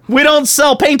are. We don't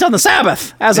sell paint on the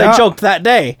Sabbath, as I joked that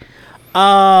day.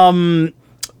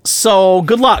 So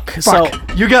good luck. Fuck.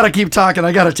 So you got to keep talking.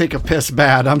 I got to take a piss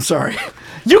bad. I'm sorry.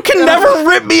 You can never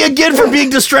rip me again for being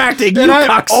distracting, you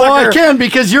cocksucker. Oh, I can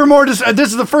because you're more. This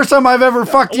is the first time I've ever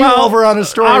fucked you over on a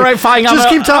story. All right, fine. Just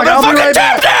keep talking. I'll be right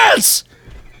back. Dance!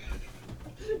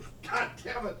 God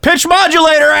damn it! Pitch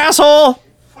modulator, asshole.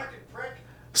 Fucking prick.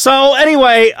 So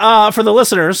anyway, for the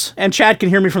listeners, and Chad can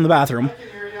hear me from the bathroom. I can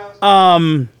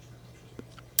hear you.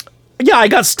 Yeah, I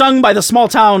got stung by the small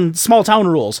town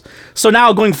rules. So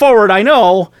now going forward, I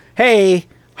know, hey,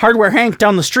 Hardware Hank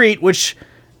down the street, which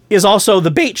is also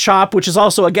the bait shop, which is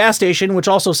also a gas station, which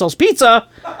also sells pizza,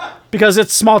 because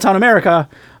it's small town America.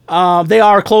 They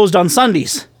are closed on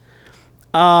Sundays.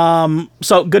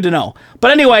 So good to know.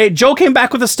 But anyway, Joe came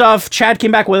back with the stuff. Chad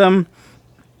came back with him.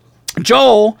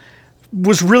 Joe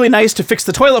was really nice to fix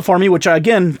the toilet for me, which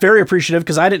again, very appreciative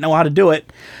because I didn't know how to do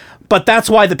it. But that's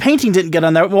why the painting didn't get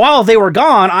on there. While they were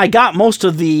gone, I got most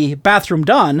of the bathroom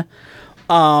done.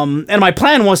 And my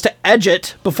plan was to edge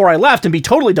it before I left and be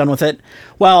totally done with it.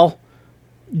 Well,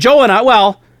 Joe and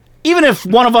I, even if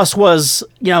one of us was,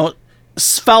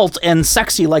 svelte and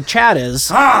sexy like Chad is.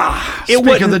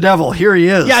 Speak of the devil, here he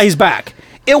is. Yeah, he's back.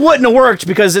 It wouldn't have worked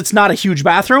because it's not a huge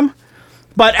bathroom.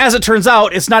 But as it turns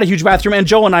out, it's not a huge bathroom, and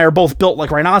Joe and I are both built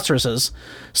like rhinoceroses.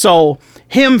 So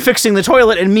him fixing the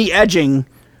toilet and me edging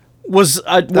was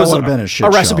a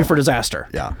recipe for disaster.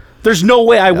 Yeah. There's no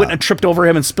way I wouldn't have tripped over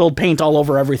him and spilled paint all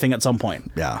over everything at some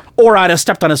point. Yeah. Or I'd have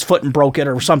stepped on his foot and broke it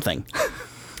or something.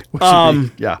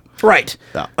 Yeah. Right.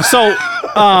 Yeah.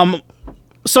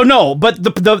 So no, but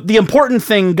the important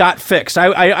thing got fixed.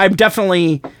 I'm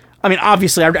definitely, I mean,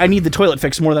 obviously I need the toilet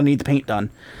fixed more than I need the paint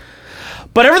done.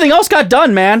 But everything else got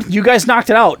done, man. You guys knocked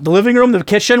it out. The living room, the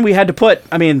kitchen, we had to put,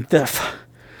 I mean, and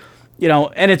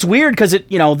it's weird because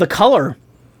the color,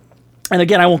 and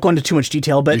again, I won't go into too much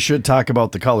detail, but... You should talk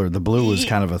about the color. The blue was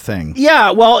kind of a thing.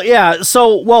 Yeah,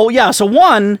 So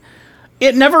one,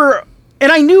 it never... And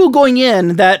I knew going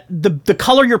in that the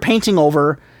color you're painting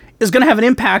over is going to have an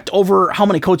impact over how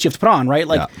many coats you have to put on, right?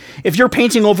 Like, if you're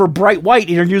painting over bright white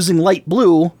and you're using light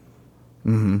blue,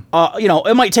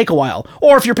 it might take a while.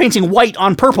 Or if you're painting white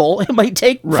on purple, it might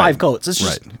take 5 coats. It's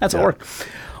just... That's how it works.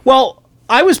 Well,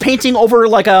 I was painting over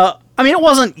like a... I mean, it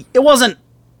wasn't...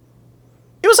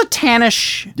 It was a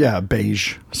tannish,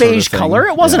 beige color.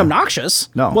 It wasn't obnoxious.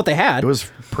 No, what they had. It was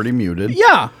pretty muted.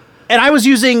 Yeah, and I was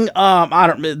using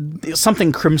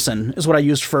something crimson is what I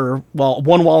used for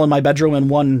one wall in my bedroom and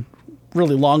one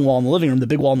really long wall in the living room. The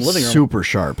big wall in the living room. Super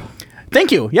sharp.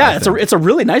 Thank you. Yeah, it's a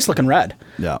really nice looking red.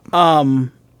 Yeah. But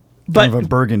kind of a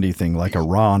burgundy thing, like a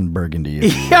Ron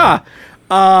burgundy. Yeah.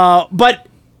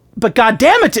 But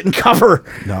goddamn, it didn't cover.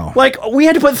 No. Like, we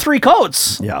had to put 3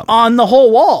 coats on the whole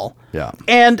wall. Yeah.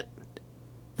 And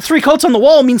 3 coats on the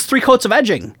wall means 3 coats of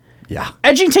edging. Yeah.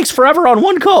 Edging takes forever on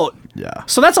 1 coat. Yeah.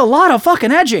 So that's a lot of fucking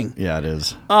edging. Yeah, it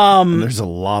is. And there's a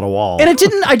lot of wall. And I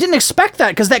didn't expect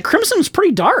that because that crimson was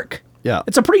pretty dark. Yeah.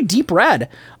 It's a pretty deep red.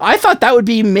 I thought that would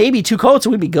be maybe 2 coats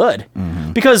and we'd be good.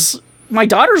 Mm-hmm. Because my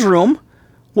daughter's room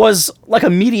was like a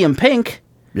medium pink.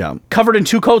 Yeah. Covered in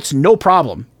 2 coats, no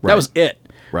problem. Right. That was it.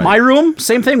 Right. My room,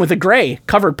 same thing with the gray,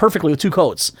 covered perfectly with 2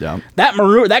 coats. Yeah. That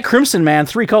maroon, that crimson, man,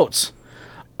 3 coats.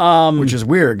 Which is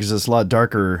weird because it's a lot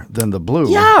darker than the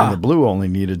blue. Yeah. And the blue only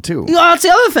needed 2. Yeah, that's the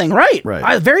other thing, right?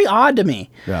 Right. Very odd to me.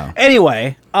 Yeah.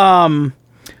 Anyway,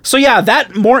 so yeah,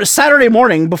 that Saturday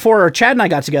morning before Chad and I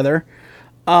got together,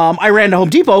 I ran to Home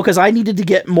Depot because I needed to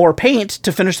get more paint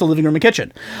to finish the living room and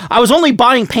kitchen. I was only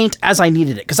buying paint as I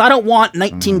needed it because I don't want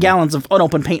 19 gallons of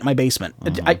unopened paint in my basement.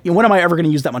 When am I ever going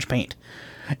to use that much paint?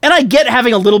 And I get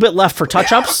having a little bit left for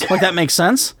touch-ups, like that makes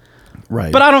sense.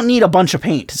 Right. But I don't need a bunch of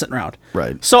paint sitting around.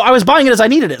 Right. So I was buying it as I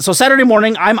needed it. So Saturday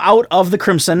morning, I'm out of the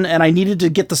crimson, and I needed to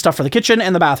get the stuff for the kitchen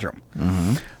and the bathroom.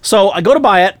 Mm-hmm. So I go to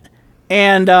buy it,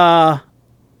 and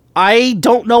I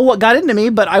don't know what got into me,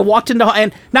 but I walked into...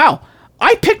 And now,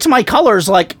 I picked my colors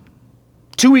like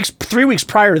 3 weeks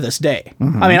prior to this day.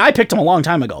 Mm-hmm. I mean, I picked them a long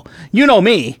time ago. You know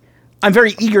me. I'm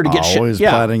very eager to get shit. Always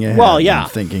planning ahead. Well, yeah.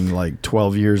 And thinking like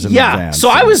 12 years in advance. So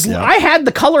I had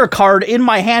the color card in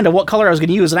my hand of what color I was going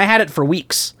to use, and I had it for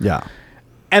weeks. Yeah.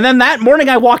 And then that morning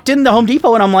I walked into Home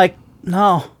Depot, and I'm like,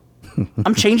 no,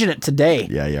 I'm changing it today.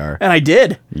 Yeah, you are. And I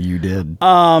did. You did.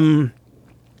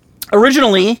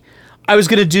 Originally, I was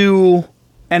going to do,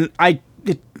 and I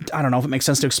don't know if it makes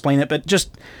sense to explain it, but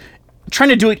just trying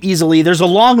to do it easily. There's a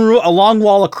long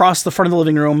wall across the front of the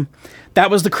living room.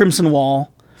 That was the crimson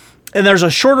wall. And there's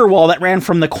a shorter wall that ran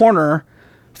from the corner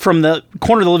of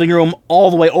the living room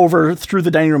all the way over through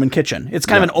the dining room and kitchen. It's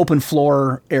kind of an open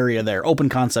floor area there, open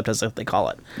concept as they call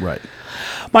it. Right.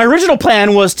 My original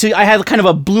plan was I had kind of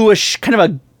a bluish,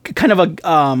 a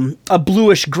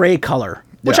bluish gray color,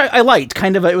 which I liked.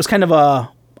 It was kind of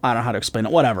a, I don't know how to explain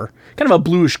it, whatever. Kind of a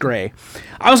bluish gray.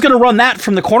 I was going to run that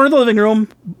from the corner of the living room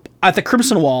at the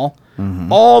crimson wall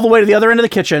all the way to the other end of the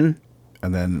kitchen.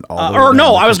 And then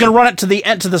I was going to run it to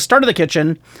the start of the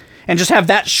kitchen and just have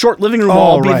that short living room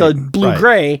wall be the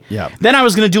blue-gray. Yeah. Then I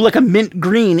was going to do like a mint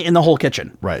green in the whole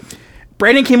kitchen. Right.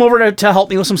 Brandon came over to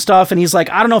help me with some stuff, and he's like,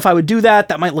 I don't know if I would do that.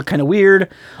 That might look kind of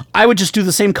weird. I would just do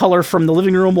the same color from the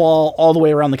living room wall all the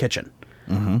way around the kitchen.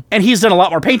 Mm-hmm. And he's done a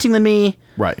lot more painting than me.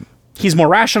 Right. He's more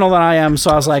rational than I am, so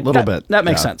I was like, that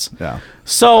makes sense. Yeah.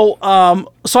 So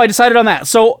I decided on that.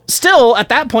 So still, at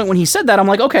that point when he said that, I'm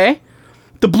like, okay,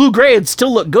 the blue gray would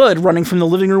still look good running from the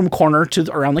living room corner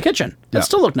to around the kitchen. That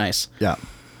still looked nice. Yeah.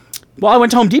 Well, I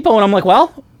went to Home Depot and I'm like,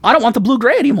 well, I don't want the blue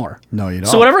gray anymore. No, you don't.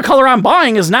 So whatever color I'm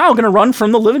buying is now going to run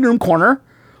from the living room corner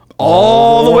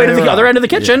all the way to the other end of the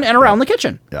kitchen and around the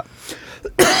kitchen. Yeah.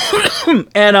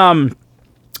 And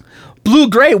blue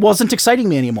gray wasn't exciting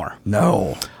me anymore.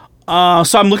 No.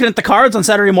 So I'm looking at the cards on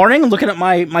Saturday morning. I'm looking at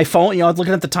my phone,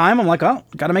 looking at the time. I'm like, oh,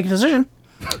 got to make a decision.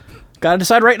 Got to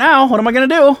decide right now. What am I going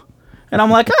to do? And I'm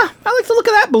like, I like the look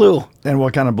of that blue. And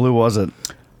what kind of blue was it?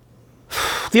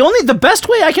 The best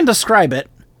way I can describe it,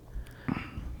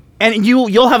 and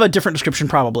you'll have a different description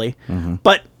probably,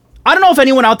 but I don't know if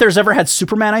anyone out there has ever had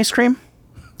Superman ice cream.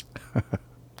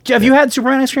 Have you had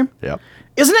Superman ice cream? Yep.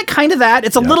 Isn't it kind of that?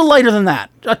 It's a little lighter than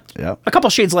that. Yep. A couple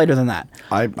shades lighter than that.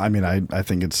 I mean, I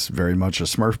think it's very much a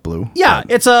Smurf blue. Yeah,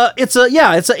 it's a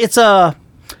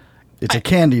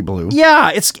candy blue.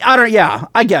 Yeah,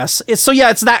 I guess. It's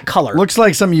that color. Looks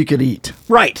like something you could eat.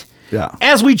 Right. Yeah.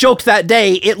 As we joked that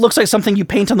day, it looks like something you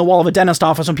paint on the wall of a dentist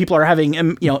office when people are having,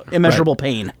 immeasurable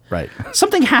pain. Right.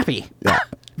 Something happy. Yeah.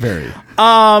 Very.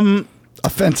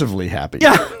 Offensively happy.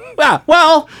 Yeah. Yeah.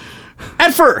 Well,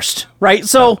 at first, right?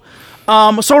 So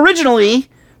originally,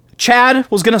 Chad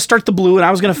was going to start the blue and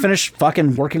I was going to finish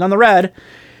fucking working on the red.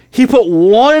 He put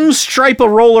one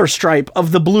roller stripe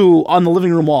of the blue on the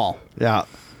living room wall. Yeah.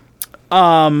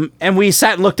 And we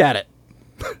sat and looked at it.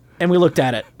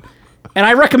 And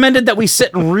I recommended that we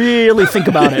sit and really think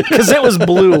about it because it was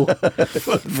blue. It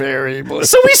was very blue.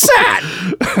 So we sat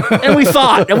and we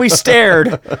thought and we stared.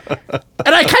 And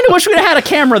I kind of wish we'd have had a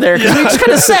camera there because we just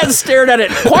kind of sat and stared at it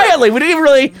quietly. We didn't even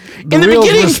really. In the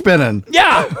beginning, were spinning.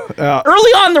 Yeah.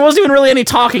 Early on, there wasn't even really any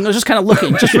talking. It was just kind of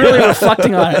looking, just really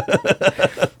reflecting on it.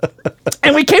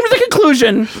 And we came to the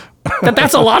conclusion that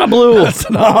that's a lot of blue. That's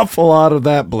an awful lot of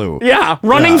that blue. Yeah,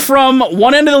 running from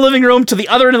one end of the living room to the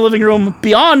other end of the living room,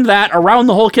 beyond that, around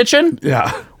the whole kitchen.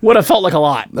 Yeah, would have felt like a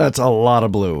lot. That's a lot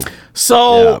of blue.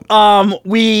 So,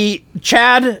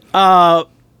 Chad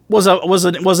was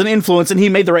an influence, and he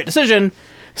made the right decision.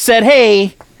 Said,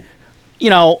 hey,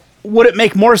 would it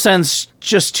make more sense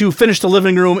just to finish the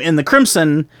living room in the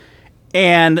crimson,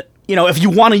 and if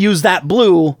you want to use that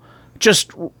blue,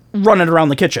 just run it around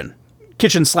the kitchen /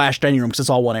 dining room because it's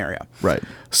all one area. Right.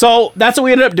 So that's what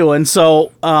we ended up doing.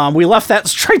 So we left that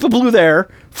stripe of blue there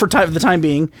for the time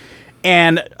being,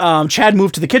 and Chad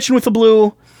moved to the kitchen with the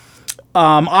blue.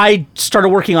 I started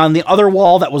working on the other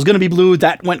wall that was going to be blue.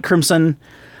 That went crimson.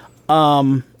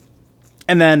 And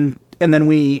then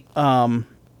we and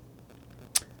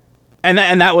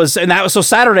that was so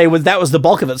Saturday that was the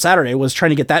bulk of it. Saturday was trying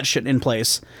to get that shit in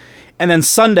place, and then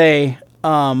Sunday.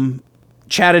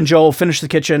 Chad and Joe finished the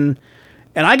kitchen,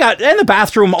 and the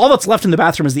bathroom. All that's left in the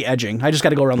bathroom is the edging. I just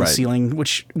got to go around the ceiling,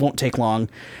 which won't take long.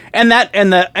 And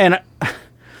the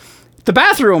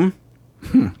bathroom.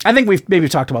 I think we've maybe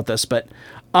talked about this, but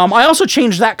I also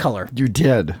changed that color. You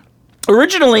did.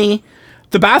 Originally,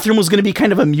 the bathroom was going to be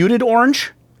kind of a muted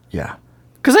orange. Yeah.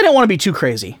 Because I didn't want to be too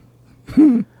crazy.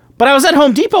 But I was at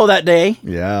Home Depot that day.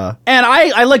 Yeah. And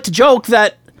I like to joke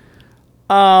that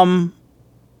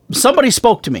somebody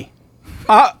spoke to me.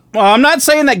 I'm not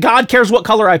saying that God cares what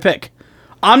color I pick.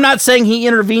 I'm not saying he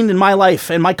intervened in my life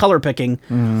and my color picking.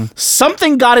 Mm-hmm.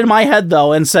 Something got in my head,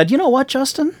 though, and said, you know what,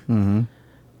 Justin? Mm-hmm.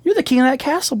 You're the king of that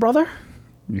castle, brother.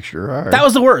 You sure are. That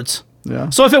was the words. Yeah.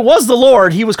 So if it was the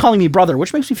Lord, he was calling me brother,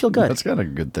 which makes me feel good. That's kind of a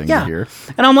good thing to hear.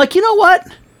 And I'm like, you know what,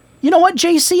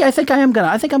 JC? I think I'm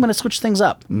gonna switch things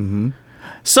up. Mm-hmm.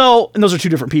 So, and those are two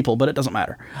different people, but it doesn't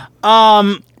matter.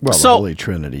 The Holy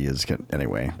Trinity is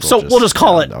anyway. We'll just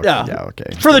call it. Okay, yeah.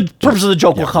 Okay. For the purpose of the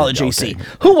joke, we'll call it JC. Okay.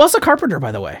 Who was a carpenter,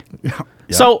 by the way? Yeah.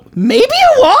 So maybe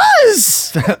it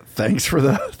was. Thanks for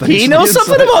the. He knows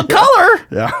something about color.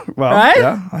 Yeah. Well. Right?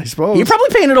 Yeah. I suppose. He probably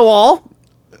painted a wall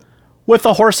with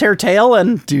a horsehair tail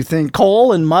and. Do you think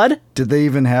coal and mud? Did they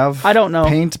even have? I don't know.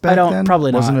 Paint back then?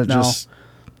 Probably not. Wasn't it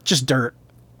just dirt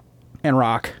and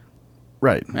rock?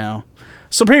 Right. No.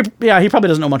 So he probably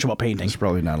doesn't know much about painting. There's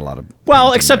probably not a lot of.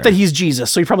 Well, except that he's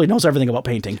Jesus, so he probably knows everything about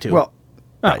painting too. Well.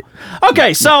 Right.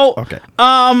 Okay, so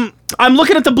I'm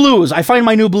looking at the blues. I find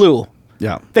my new blue.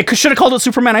 Yeah. They should have called it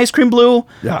Superman Ice Cream Blue.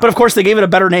 Yeah. But of course they gave it a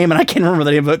better name, and I can't remember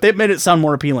the name, but they made it sound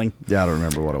more appealing. Yeah, I don't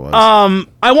remember what it was.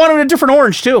 I wanted a different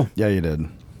orange too. Yeah, you did.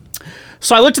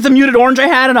 So I looked at the muted orange I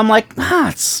had, and I'm like,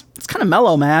 it's kind of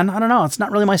mellow, man. I don't know. It's not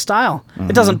really my style. Mm-hmm.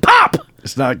 It doesn't pop.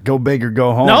 It's not go big or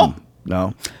go home. Nope.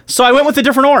 No. So I went with a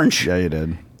different orange. Yeah, you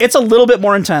did. It's a little bit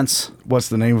more intense. What's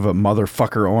the name of a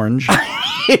motherfucker orange?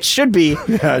 It should be.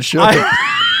 Yeah, it should.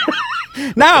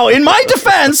 Now, in my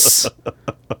defense,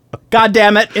 God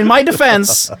damn it, in my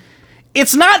defense,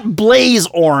 it's not blaze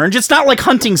orange. It's not like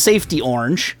hunting safety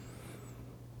orange.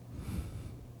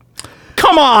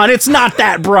 Come on, it's not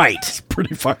that bright. It's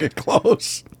pretty fucking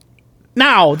close.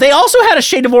 Now, they also had a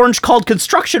shade of orange called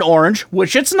construction orange,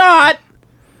 which it's not.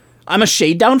 I'm a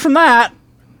shade down from that.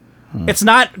 It's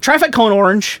not traffic cone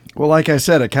orange. Well, like I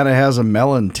said, it kind of has a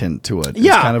melon tint to it.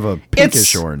 Yeah, it's kind of a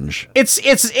pinkish orange.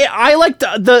 I like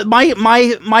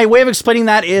my way of explaining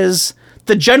that is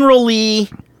the generally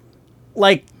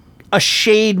like a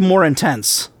shade more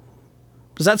intense.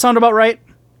 Does that sound about right?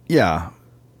 Yeah,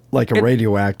 like a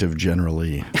radioactive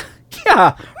generally.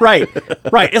 Yeah, right.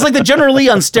 It's like the generally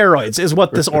on steroids is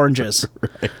what this orange is.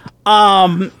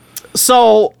 Right.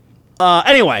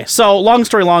 Anyway, so long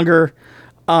story longer,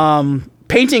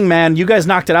 painting, man, you guys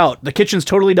knocked it out. The kitchen's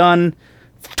totally done.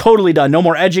 Totally done. No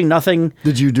more edging, nothing.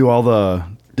 Did you do all the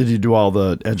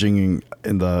edging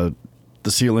in the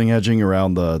ceiling edging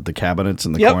around the cabinets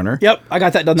in the corner? Yep, I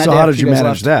got that done that day. So how did you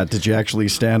manage that? Did you actually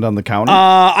stand on the counter?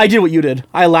 I did what you did.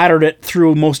 I laddered it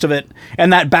through most of it,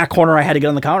 and that back corner I had to get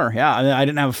on the counter. Yeah, I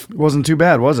didn't have... It wasn't too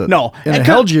bad, was it? No. And it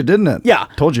held you, didn't it? Yeah.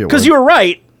 Told you it because you were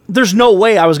right. There's no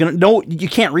way I was going to... No, you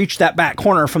can't reach that back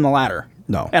corner from the ladder.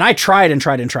 No. And I tried and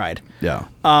tried and tried. Yeah.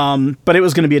 But it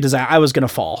was going to be a disaster. I was going to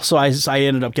fall, so I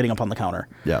ended up getting up on the counter.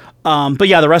 Yeah. But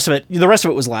yeah, the rest of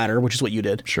it was ladder, which is what you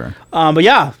did. Sure. But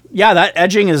yeah, that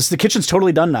edging the kitchen's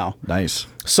totally done now. Nice.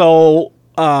 So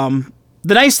the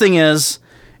nice thing is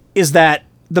that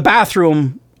the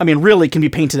bathroom, I mean, really can be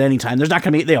painted anytime. There's not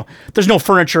going to be, there's no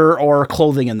furniture or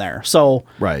clothing in there. So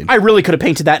right. I really could have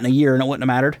painted that in a year and it wouldn't have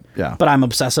mattered. Yeah. But I'm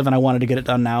obsessive and I wanted to get it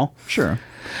done now. Sure.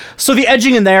 So the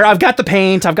edging in there, I've got the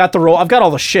paint, I've got the roll, I've got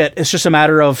all the shit. It's just a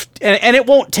matter of, and it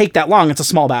won't take that long. It's a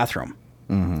small bathroom.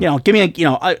 Mm-hmm. Give me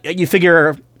you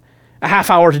figure a half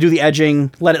hour to do the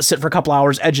edging, let it sit for a couple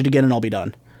hours, edge it again, and I'll be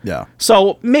done. Yeah.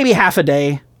 So maybe half a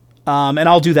day, and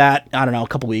I'll do that, I don't know, a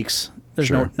couple weeks. There's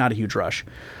not a huge rush.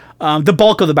 The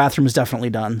bulk of the bathroom is definitely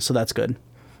done, so that's good.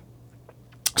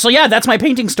 So yeah, that's my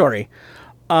painting story.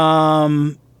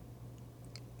 You're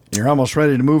almost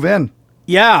ready to move in.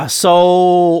 Yeah,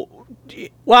 so,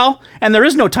 well, and there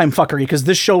is no time fuckery because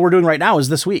this show we're doing right now is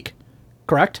this week,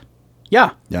 correct?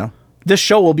 Yeah. Yeah. This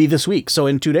show will be this week, so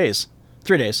in 3 days.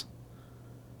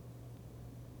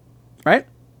 Right?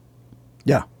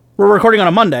 Yeah. We're recording on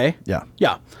a Monday. Yeah.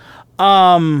 Yeah.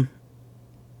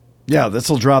 Yeah, this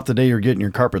will drop the day you're getting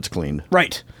your carpets cleaned.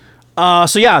 Right.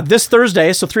 So yeah, this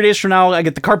Thursday, so 3 days from now, I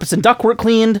get the carpets and ductwork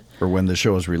cleaned. Or when the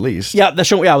show is released. Yeah, when the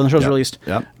show's released.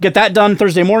 Yeah. Get that done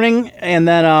Thursday morning, and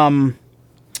then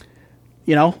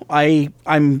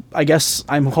I guess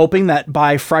I'm hoping that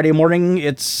by Friday morning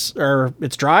it's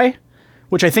dry,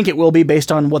 which I think it will be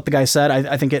based on what the guy said.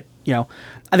 I think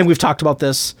we've talked about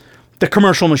this. The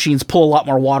commercial machines pull a lot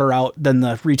more water out than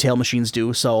the retail machines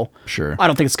do, so sure. I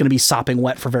don't think it's going to be sopping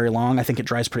wet for very long. I think it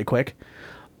dries pretty quick.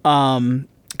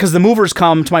 Because the movers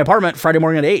come to my apartment Friday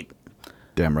morning at 8.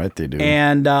 Damn right they do.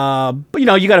 And, but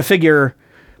you got to figure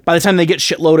by the time they get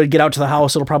shit loaded, get out to the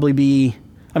house, it'll probably be,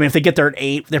 I mean, if they get there at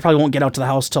 8, they probably won't get out to the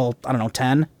house till, I don't know,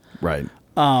 10. Right.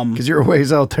 Because you're a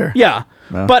ways out there. Yeah.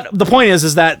 Well. But the point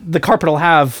is that the carpet will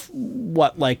have,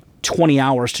 20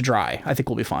 hours to dry. I think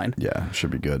we'll be fine. Yeah, should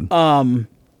be good. Now,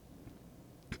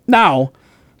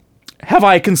 have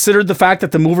I considered the fact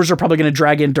that the movers are probably going to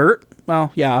drag in dirt?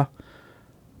 Well, yeah.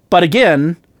 But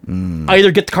again, I either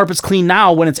get the carpets cleaned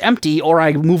now when it's empty, or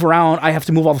I move around. I have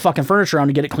to move all the fucking furniture around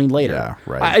to get it cleaned later. Yeah,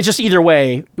 right. It's just either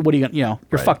way. What are you gonna? You're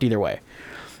right. fucked either way.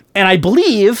 And I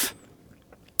believe,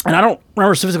 and I don't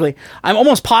remember specifically, I'm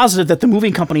almost positive that the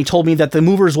moving company told me that the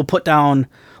movers will put down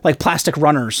plastic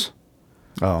runners.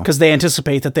 Oh. Because they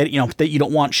anticipate that that you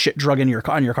don't want shit drug on your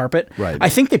carpet. Right. I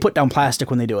think they put down plastic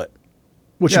when they do it,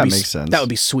 which would be, makes sense. That would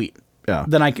be sweet. Yeah.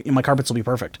 Then my carpets will be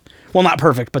perfect. Well, not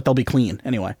perfect, but they'll be clean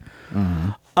anyway.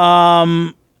 Mm-hmm.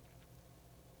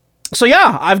 So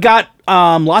yeah, I've got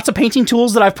lots of painting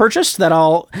tools that I've purchased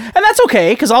and that's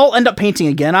okay because I'll end up painting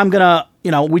again. I'm gonna,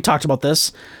 we talked about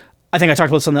this. I think I talked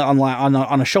about this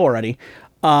on a show already.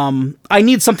 I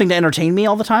need something to entertain me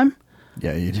all the time.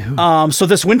 Yeah, you do. So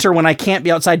this winter when I can't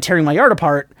be outside tearing my yard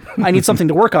apart, I need something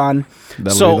to work on.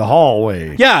 That'll be the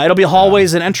hallway. Yeah, it'll be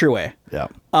hallways and entryway. Yeah.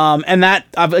 And that,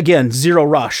 again, zero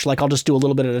rush. I'll just do a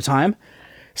little bit at a time.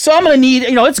 So I'm going to need,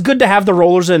 it's good to have the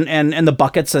rollers and the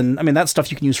buckets. And I mean, that stuff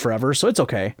you can use forever. So it's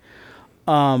okay.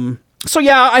 So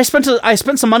yeah, I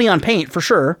spent some money on paint for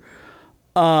sure.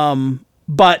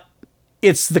 But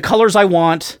it's the colors I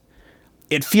want.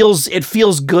 It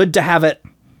feels good to have it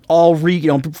all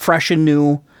fresh and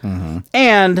new. Mm-hmm.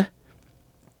 And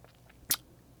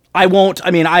I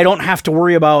don't have to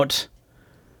worry about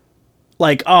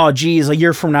oh geez, a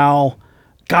year from now,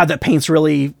 God, that paint's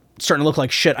really starting to look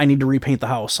like shit. I need to repaint the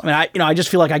house. I mean, I just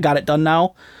feel like I got it done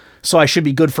now, so I should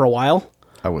be good for a while.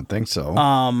 I would think so.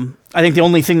 I think the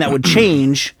only thing that would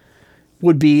change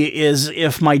is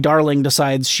if my darling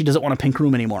decides she doesn't want a pink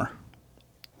room anymore.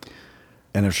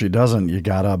 And if she doesn't, you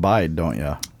gotta abide, don't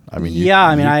you? I mean,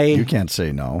 you can't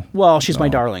say no. Well, she's my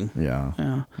darling.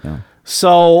 Yeah.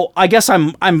 So I guess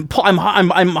I'm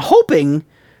hoping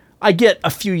I get a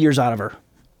few years out of her.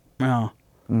 Yeah.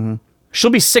 Mm-hmm.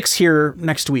 She'll be 6 here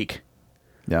next week.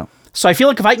 Yeah. So I feel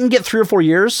like if I can get 3 or 4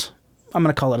 years, I'm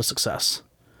going to call it a success.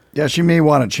 Yeah, she may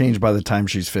want to change by the time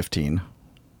she's 15.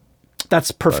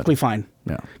 That's perfectly fine.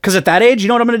 Yeah. Because at that age, you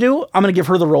know what I'm going to do? I'm going to give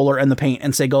her the roller and the paint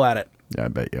and say, go at it. Yeah, I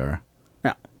bet you are.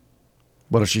 Yeah.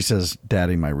 What if she says,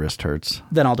 "Daddy, my wrist hurts"?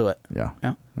 Then I'll do it. Yeah.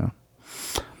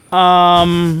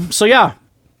 So yeah,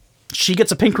 she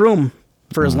gets a pink room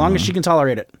for as long as she can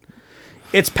tolerate it.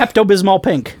 It's Pepto-Bismol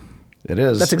pink. It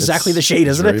is. That's exactly the shade,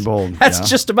 isn't it? Very bold. That's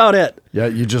just about it. Yeah,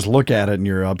 you just look at it and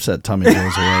your upset tummy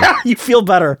goes away. You feel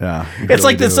better. Yeah, it's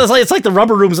like this. It's like the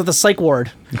rubber rooms at the psych ward.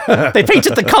 They paint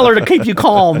it the color to keep you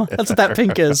calm. That's what that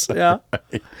pink is. Yeah.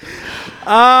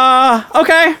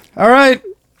 Okay. All right.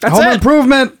 That's Home it.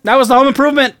 Improvement. That was the Home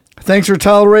Improvement. Thanks for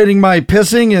tolerating my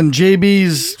pissing and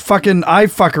JB's fucking eye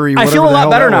fuckery. I feel a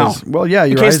lot better now. Well, yeah,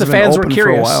 your in case eyes the have been fans were open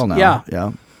curious. for a while now.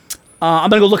 Yeah.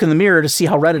 I'm gonna go look in the mirror to see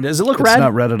how red it is. Does it look red? It's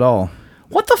not red at all.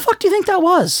 What the fuck do you think that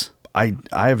was? I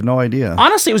have no idea.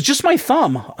 Honestly, it was just my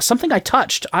thumb. Something I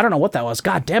touched. I don't know what that was.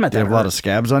 God damn it. Do you have a lot of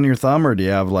scabs on your thumb, or do you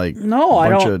have like I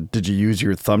don't. Did you use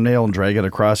your thumbnail and drag it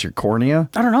across your cornea?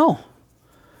 I don't know.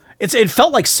 It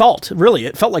felt like salt. Really,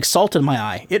 it felt like salt in my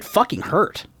eye. It fucking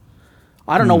hurt.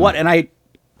 I don't know what, and I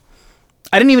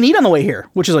didn't even eat on the way here,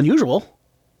 which is unusual.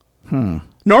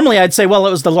 Normally, I'd say, well, it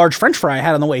was the large French fry I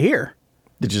had on the way here.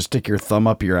 Did you stick your thumb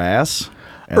up your ass?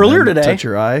 Earlier today. Touch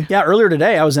your eye? Yeah, earlier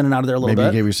today, I was in and out of there a little bit.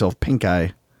 Maybe you gave yourself pink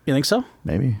eye. You think so?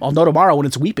 Maybe. I'll know tomorrow when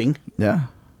it's weeping. Yeah.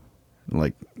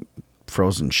 Like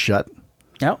frozen shut.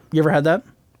 Yeah. You ever had that?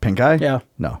 Pink eye? Yeah.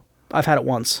 No. I've had it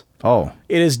once. Oh.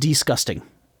 It is disgusting.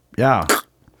 Yeah.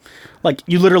 Like,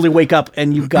 you literally wake up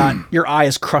and you've got your eye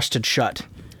is crusted shut.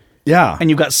 Yeah. And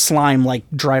you've got slime, like,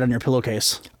 dried on your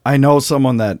pillowcase. I know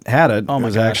someone that had it. Oh, my it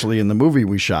was God. actually in the movie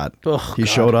we shot. Oh, he God.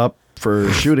 showed up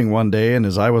for shooting one day and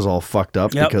his eye was all fucked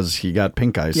up because he got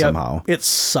pink eye somehow. It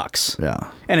sucks.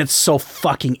 Yeah. And it's so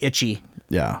fucking itchy.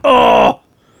 Yeah. Oh!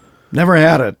 Never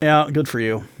had it. Yeah, good for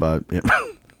you. But...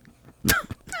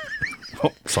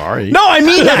 Oh, sorry. No, I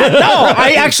mean that. No,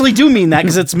 I actually do mean that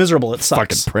because it's miserable. It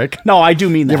sucks. Fucking prick. No, I do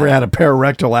mean that. You ever had a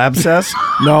pararectal abscess?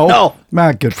 No? No.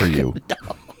 Not good for you.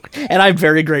 No. And I'm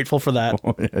very grateful for that.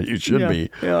 Yeah, you should be.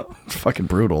 Yeah. It's fucking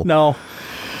brutal. No.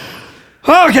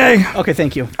 Okay. Okay,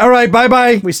 thank you. All right,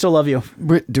 bye-bye. We still love you.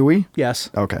 Do we?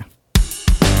 Yes. Okay.